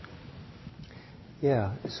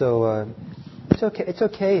 Yeah, so it's okay. It's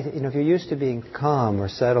okay, if you're used to being calm or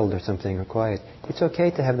settled or something or quiet. It's okay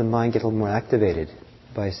to have the mind get a little more activated.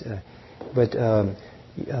 There's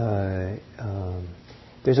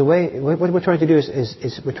a way. What we're trying to do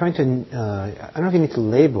is we're trying to. I don't know if you need to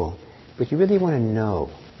label, but you really want to know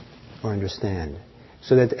or understand,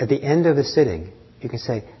 so that at the end of the sitting, you can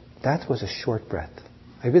say, "That was a short breath.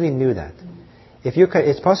 I really knew that."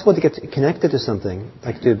 It's possible to get connected to something,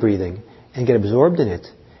 like to breathing, and get absorbed in it,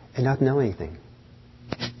 and not know anything.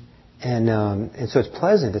 And so it's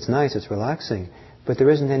pleasant, it's nice, it's relaxing, but there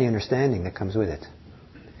isn't any understanding that comes with it.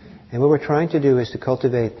 And what we're trying to do is to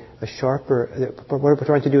cultivate the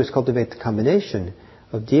combination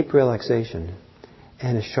of deep relaxation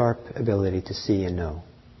and a sharp ability to see and know.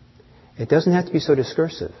 It doesn't have to be so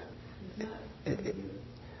discursive.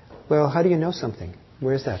 Well, how do you know something?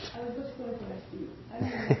 Where is that?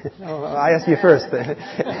 Oh, I asked you first.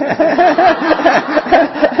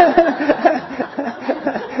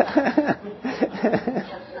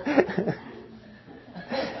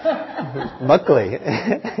 Luckily.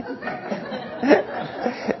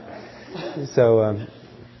 So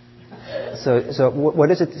what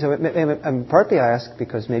is it? So partly I ask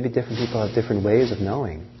because maybe different people have different ways of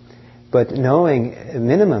knowing. But knowing,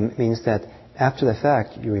 minimum, means that after the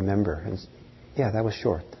fact you remember. And, yeah, that was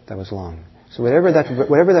short. That was long. So whatever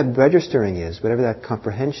that registering is, whatever that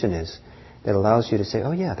comprehension is, that allows you to say,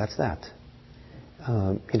 oh yeah, that's that.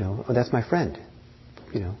 Oh, that's my friend.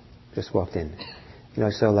 Just walked in.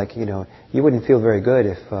 So like, you wouldn't feel very good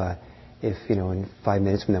if in 5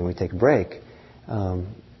 minutes from then when we take a break,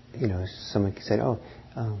 someone said,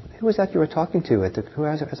 who was that you were talking to? Who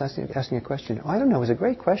was asking a question? Oh, I don't know. It was a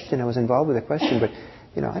great question. I was involved with the question, but,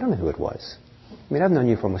 I don't know who it was. I mean, I've known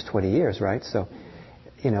you for almost 20 years, right? So,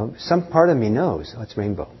 some part of me knows, it's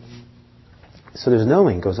Rainbow. So there's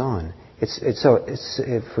knowing goes on.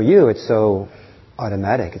 For you, it's so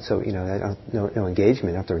automatic. It's so, no engagement.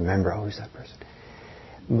 You don't have to remember, who's that person?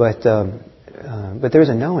 But there's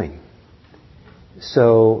a knowing.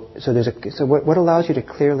 So what allows you to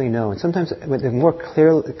clearly know? And sometimes the more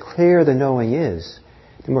clear the knowing is,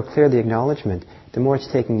 the more clear the acknowledgement, the more it's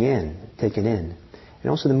taken in, and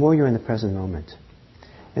also the more you're in the present moment.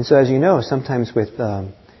 And so, as you know, sometimes with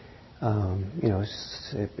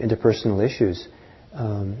interpersonal issues,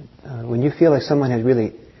 when you feel like someone has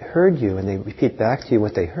really heard you and they repeat back to you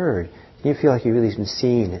what they heard, you feel like you've really been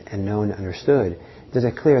seen and known and understood, there's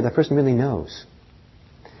a clear, that person really knows.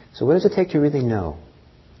 So what does it take to really know,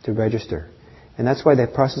 to register? And that's why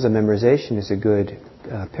that process of memorization is a good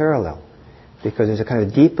parallel, because there's a kind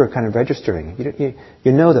of deeper kind of registering.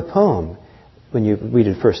 You know the poem when you read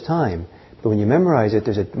it the first time, but when you memorize it,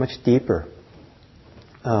 there's a much deeper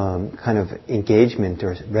kind of engagement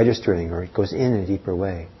or registering, or it goes in a deeper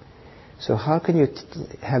way. So how can you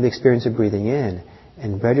have the experience of breathing in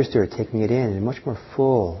and register it, taking it in a much more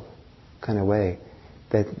full kind of way?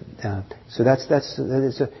 So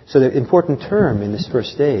the important term in this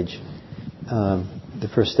first stage, the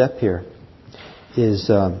first step here, is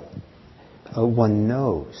one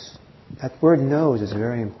knows. That word knows is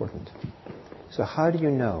very important. So how do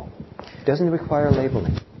you know? It doesn't require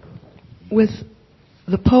labeling. With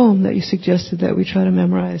the poem that you suggested that we try to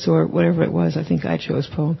memorize, or whatever it was, I think I chose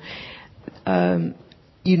poem,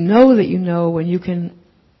 you know that you know when you can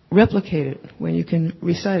replicate it, when you can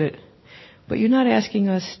recite it. But you're not asking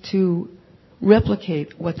us to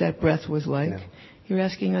replicate what that breath was like. No. You're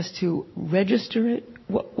asking us to register it.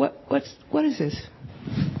 What is this?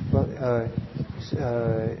 Well,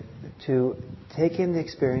 to take in the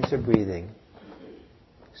experience of breathing,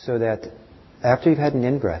 so that after you've had an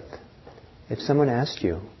in-breath, if someone asked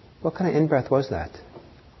you, what kind of in-breath was that?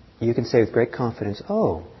 You can say with great confidence,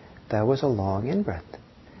 oh, that was a long in-breath.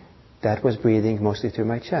 That was breathing mostly through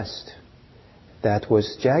my chest. That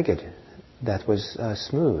was jagged. That was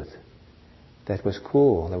smooth. That was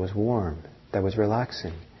cool. That was warm. That was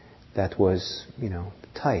relaxing. That was,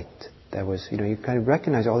 tight. That was, you kind of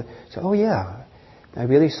recognize all. So, oh yeah, I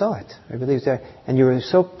really saw it. I really was there. And you were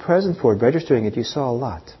so present for it, registering it, you saw a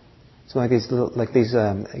lot. So like these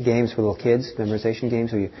games for little kids, memorization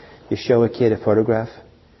games, where you show a kid a photograph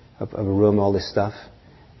of a room, all this stuff,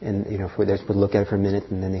 and they would look at it for a minute,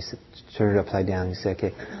 and then they turn it upside down and say,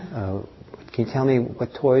 okay, can you tell me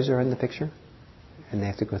what toys are in the picture? And they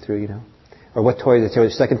have to go through, or what toy? There's a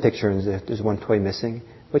second picture, and there's one toy missing.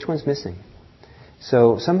 Which one's missing?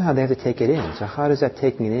 So somehow they have to take it in. So how does that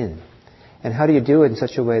taking it in? And how do you do it in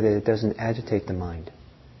such a way that it doesn't agitate the mind?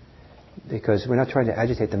 Because we're not trying to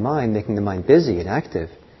agitate the mind, making the mind busy and active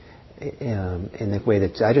in the way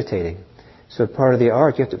that's agitating. So part of the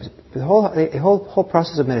art, the whole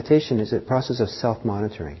process of meditation is a process of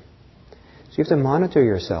self-monitoring. So you have to monitor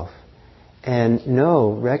yourself and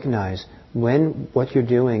recognize when what you're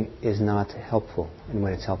doing is not helpful and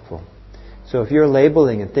when it's helpful. So if you're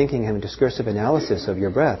labeling and thinking, having discursive analysis of your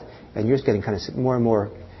breath, and you're just getting kind of more and more,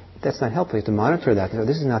 that's not helpful. You have to monitor that.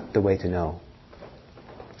 This is not the way to know.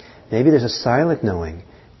 Maybe there's a silent knowing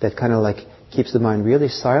that kind of like keeps the mind really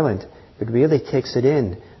silent, but really takes it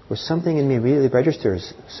in, where something in me really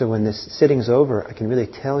registers. So when this sitting's over, I can really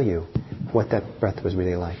tell you what that breath was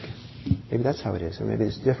really like. Maybe that's how it is, or maybe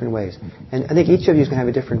there's different ways. And I think each of you is going to have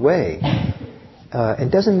a different way.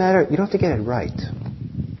 It doesn't matter. You don't have to get it right.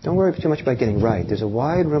 Don't worry too much about getting right. There's a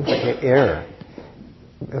wide room for error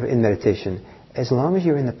in meditation, as long as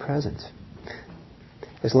you're in the present.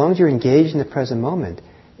 As long as you're engaged in the present moment,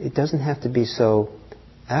 it doesn't have to be so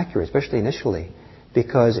accurate, especially initially,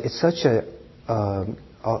 because it's such a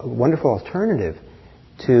wonderful alternative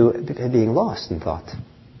to being lost in thought.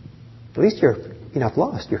 At least you're not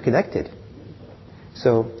lost, you're connected.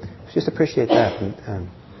 So just appreciate that. And,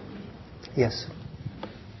 yes?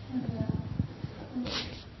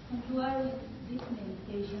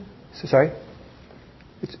 So, sorry?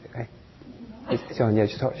 It's on, yeah,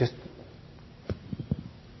 just...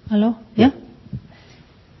 Hello? Yeah?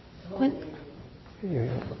 When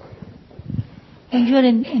you're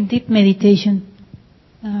in deep meditation,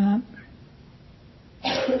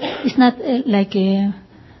 it's not like you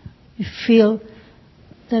feel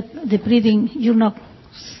that the breathing, you're not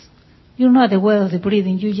aware of the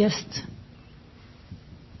breathing,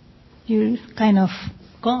 you're kind of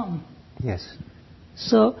gone. Yes.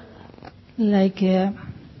 So,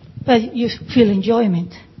 but you feel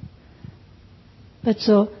enjoyment. But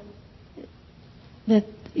so, that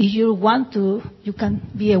if you want to, you can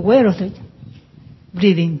be aware of it,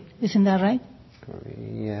 breathing. Isn't that right?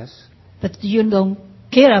 Yes. But you don't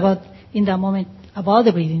care about, in that moment, about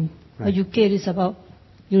the breathing. Right. What you care is about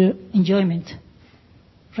your enjoyment.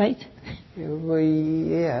 Right? Well,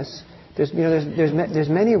 yes. There's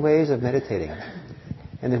many ways of meditating.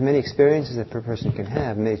 And there's many experiences that a person can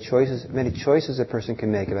have, many choices a person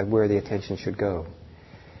can make about where the attention should go.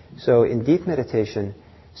 So in deep meditation,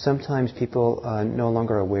 sometimes people are no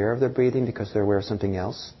longer aware of their breathing because they're aware of something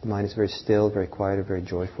else. The mind is very still, very quiet, or very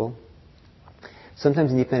joyful.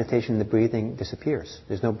 Sometimes in deep meditation, the breathing disappears.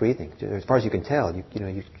 There's no breathing. As far as you can tell,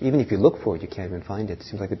 even if you look for it, you can't even find it. It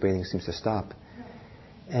seems like the breathing seems to stop.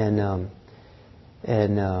 and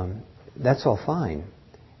that's all fine.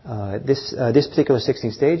 This particular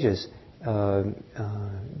 16 stages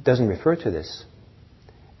doesn't refer to this.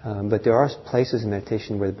 But there are places in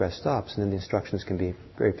meditation where the breath stops, and then the instructions can be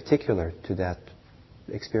very particular to that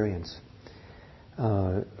experience.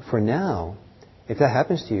 For now, if that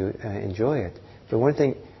happens to you, enjoy it. But one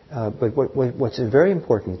thing, what's very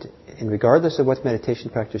important, and regardless of what meditation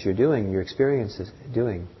practice you're doing, your experience is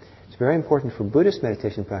doing, it's very important for Buddhist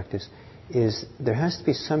meditation practice is there has to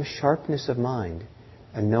be some sharpness of mind,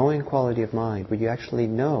 a knowing quality of mind, where you actually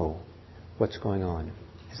know what's going on.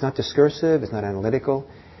 It's not discursive, it's not analytical.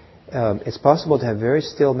 It's possible to have very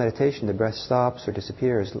still meditation, the breath stops or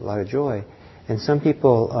disappears, a lot of joy. And some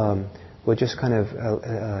people will just kind of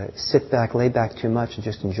sit back, lay back too much and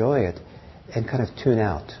just enjoy it and kind of tune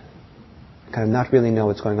out, kind of not really know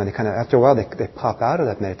what's going on. They kind of, after a while, they pop out of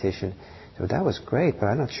that meditation. So that was great, but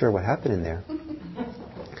I'm not sure what happened in there.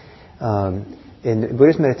 In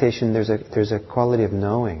Buddhist meditation, there's a quality of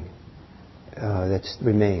knowing that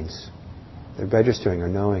remains. The registering or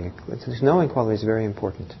knowing. This knowing quality is very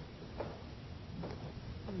important.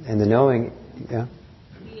 And the knowing,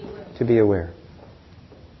 to be aware.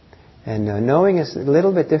 And knowing is a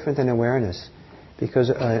little bit different than awareness, because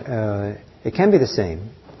it can be the same,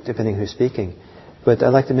 depending who's speaking. But I'd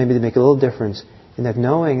like to maybe make a little difference in that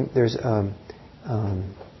knowing. There's, I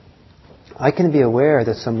can be aware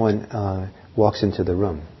that someone walks into the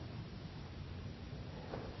room,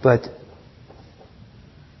 but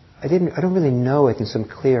I don't really know it in some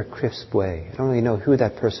clear, crisp way. I don't really know who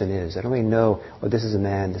that person is. I don't really know, oh, this is a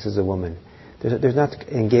man, this is a woman. There's not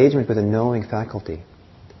engagement with a knowing faculty.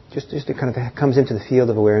 Just it kind of comes into the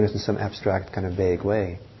field of awareness in some abstract, kind of vague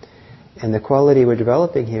way. And the quality we're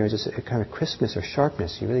developing here is just a kind of crispness or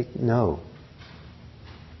sharpness. You really know.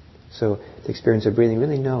 So the experience of breathing,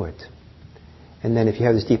 really know it. And then if you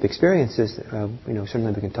have these deep experiences,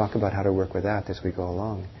 certainly we can talk about how to work with that as we go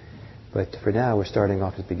along. But for now, we're starting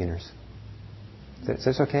off as beginners. Is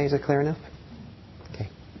this okay? Is that clear enough? Okay.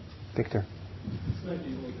 Victor.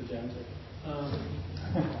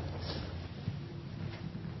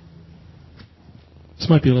 This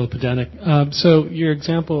might be a little pedantic. So your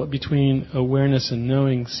example between awareness and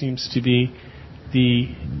knowing seems to be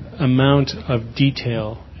the amount of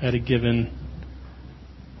detail at a given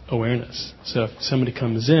awareness. So if somebody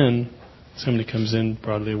comes in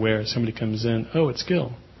broadly aware, somebody comes in, oh, it's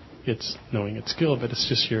Gil. It's knowing it's Gil, but it's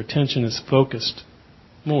just your attention is focused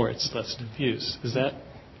more. It's less diffuse. Is that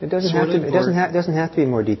it doesn't have to be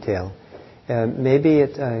more detail. Maybe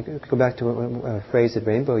go back to a phrase that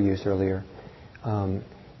Rainbow used earlier.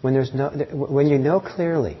 When you know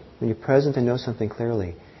clearly, when you're present and know something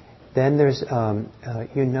clearly, then there's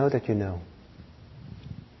you know that you know.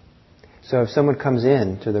 So if someone comes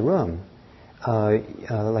in to the room,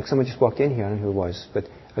 like someone just walked in here, I don't know who it was, but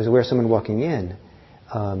I was aware of someone walking in.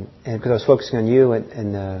 And because I was focusing on you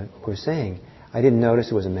and what we were saying, I didn't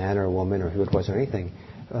notice it was a man or a woman or who it was or anything.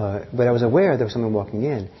 But I was aware there was someone walking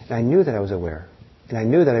in, and I knew that I was aware. And I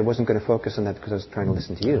knew that I wasn't going to focus on that because I was trying to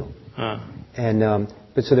listen to you. And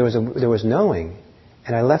but so there was knowing,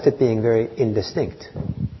 and I left it being very indistinct.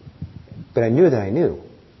 But I knew that I knew.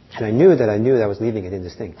 And I knew that I was leaving it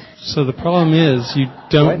indistinct. So the problem is you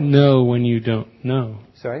don't know when you don't know.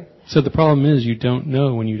 Sorry? So the problem is you don't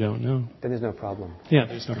know when you don't know. Then there's no problem. Yeah,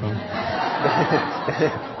 there's no problem.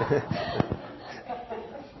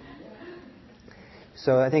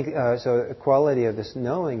 So I think so. The quality of this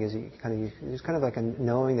knowing is it's kind of like a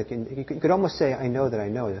knowing that you could almost say I know that I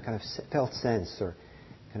know. It's a kind of felt sense, or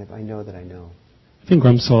kind of I know that I know. I think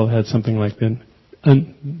Rumsfeld had something like the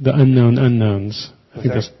unknown unknowns. I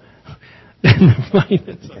think that's.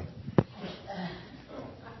 Okay.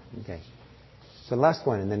 Okay. So last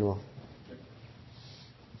one, and then we'll.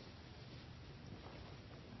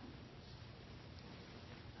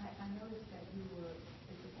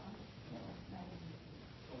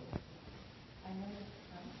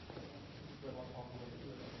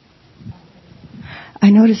 I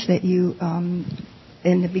noticed that you,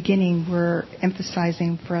 in the beginning, were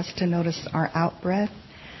emphasizing for us to notice our out-breath.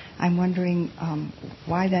 I'm wondering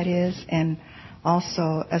why that is, and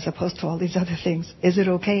also, as opposed to all these other things, is it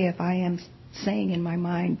okay if I am saying in my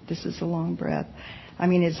mind, this is a long breath? I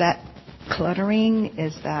mean, is that cluttering?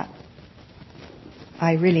 Is that...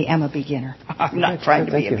 I really am a beginner. I'm not trying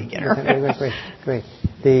to be a beginner. Great.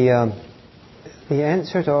 The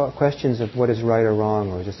answer to all questions of what is right or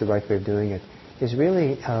wrong, or just the right way of doing it, is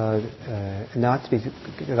really not to be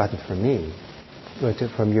gotten from me, but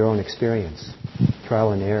from your own experience,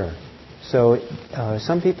 trial and error. So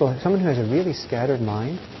someone who has a really scattered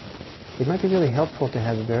mind, it might be really helpful to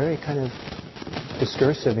have a very kind of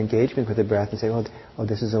discursive engagement with the breath and say, oh,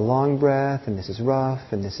 this is a long breath, and this is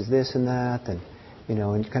rough, and this is this and that, and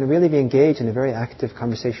and kind of really be engaged in a very active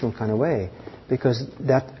conversational kind of way, because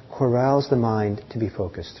that corrals the mind to be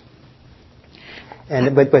focused.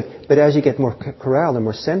 And but as you get more corralled or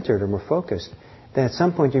more centered or more focused, then at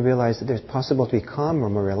some point you realize that it's possible to be calmer,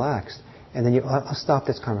 more relaxed, and then I'll stop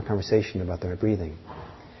this kind of conversation about the breathing.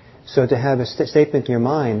 So to have a statement in your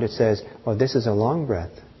mind that says, "Oh, this is a long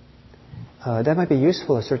breath," that might be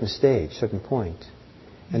useful at a certain stage, certain point.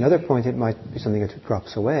 Another point, it might be something that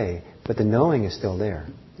drops away, but the knowing is still there,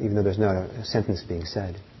 even though there's not a sentence being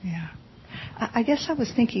said. Yeah. I guess I was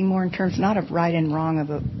thinking more in terms not of right and wrong, of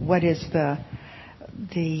what is the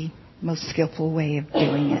most skillful way of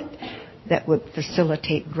doing it that would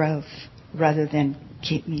facilitate growth rather than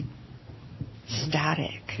keep me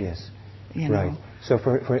static. Yes. Right. So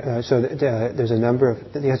there's a number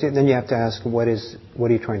of. Then you have to ask, what are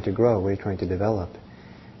you trying to grow? What are you trying to develop?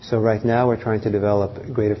 So right now we're trying to develop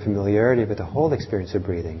greater familiarity with the whole experience of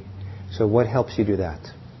breathing. So what helps you do that?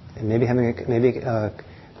 And maybe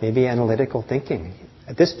maybe analytical thinking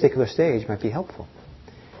at this particular stage might be helpful.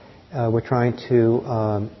 We're trying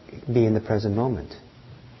to be in the present moment.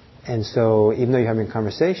 And so even though you're having a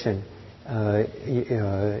conversation,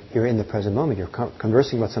 you're in the present moment. You're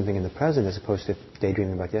conversing about something in the present as opposed to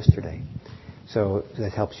daydreaming about yesterday. So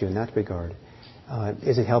that helps you in that regard.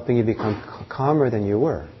 Is it helping you become calmer than you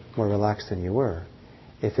were, more relaxed than you were?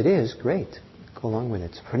 If it is, great. Go along with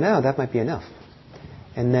it. For now, that might be enough.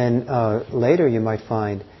 And then later you might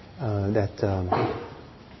find that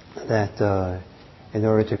in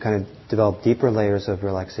order to kind of develop deeper layers of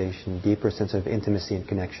relaxation, deeper sense of intimacy and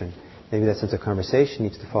connection, maybe that sense of conversation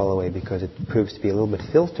needs to fall away because it proves to be a little bit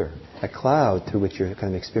filter, a cloud through which you're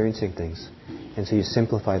kind of experiencing things. And so you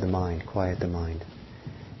simplify the mind, quiet the mind.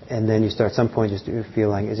 And then you start at some point just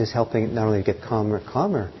feeling, is this helping not only get calmer,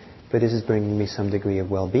 but is this bringing me some degree of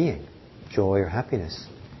well-being, joy or happiness?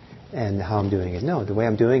 And how I'm doing it. No, the way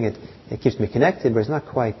I'm doing it, it keeps me connected, but it's not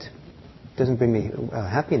quite, doesn't bring me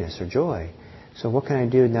happiness or joy. So what can I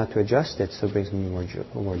do now to adjust it so it brings me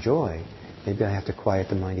more joy? Maybe I have to quiet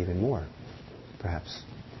the mind even more, perhaps.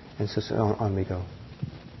 And so on we go.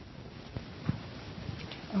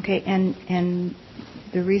 Okay, and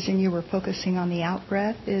the reason you were focusing on the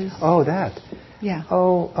out-breath is? Oh, that. Yeah.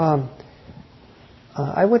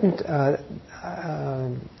 I wouldn't.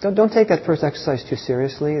 Don't take that first exercise too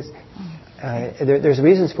seriously. There's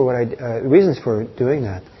reasons for reasons for doing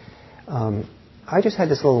that. I just had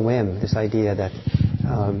this little whim, this idea that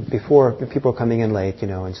before people were coming in late,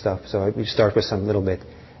 and stuff. So we start with some little bit,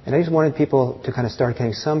 and I just wanted people to kind of start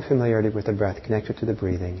getting some familiarity with the breath, connected to the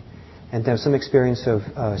breathing, and to have some experience of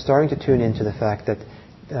starting to tune into the fact that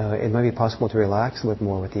it might be possible to relax a bit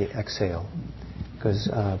more with the exhale. Because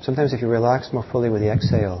sometimes if you relax more fully with the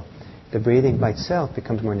exhale, the breathing by itself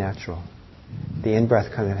becomes more natural. The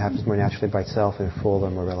in-breath kind of happens more naturally by itself in a full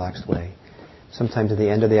or more relaxed way. Sometimes at the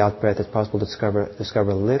end of the out-breath, it's possible to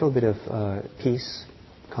discover a little bit of peace,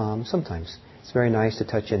 calm. Sometimes. It's very nice to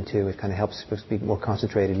touch into. It kind of helps us be more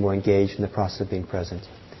concentrated, more engaged in the process of being present.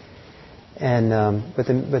 And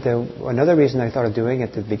another reason I thought of doing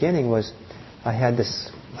it at the beginning was I had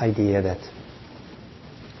this idea that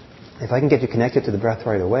if I can get you connected to the breath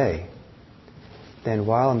right away, then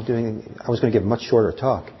while I'm doing, I was going to give a much shorter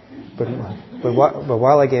talk, but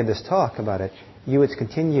while I gave this talk about it, you would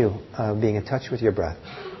continue being in touch with your breath,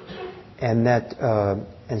 and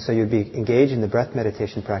so you'd be engaged in the breath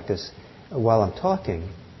meditation practice while I'm talking,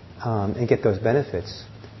 and get those benefits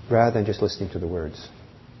rather than just listening to the words,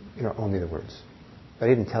 only the words. But I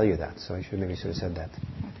didn't tell you that, so I should have said that.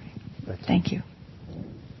 But, thank you.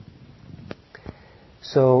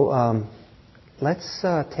 So let's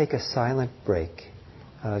take a silent break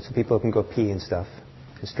so people can go pee and stuff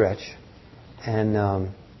and stretch, and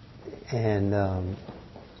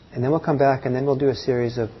then we'll come back and then we'll do a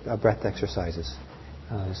series of breath exercises.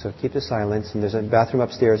 So keep the silence, and there's a bathroom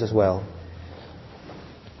upstairs as well.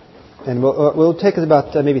 And we'll take us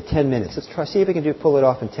about maybe 10 minutes. Let's see if we can pull it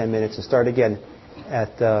off in 10 minutes and start again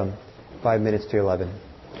at 5 minutes to 11.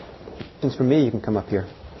 Since for me, you can come up here.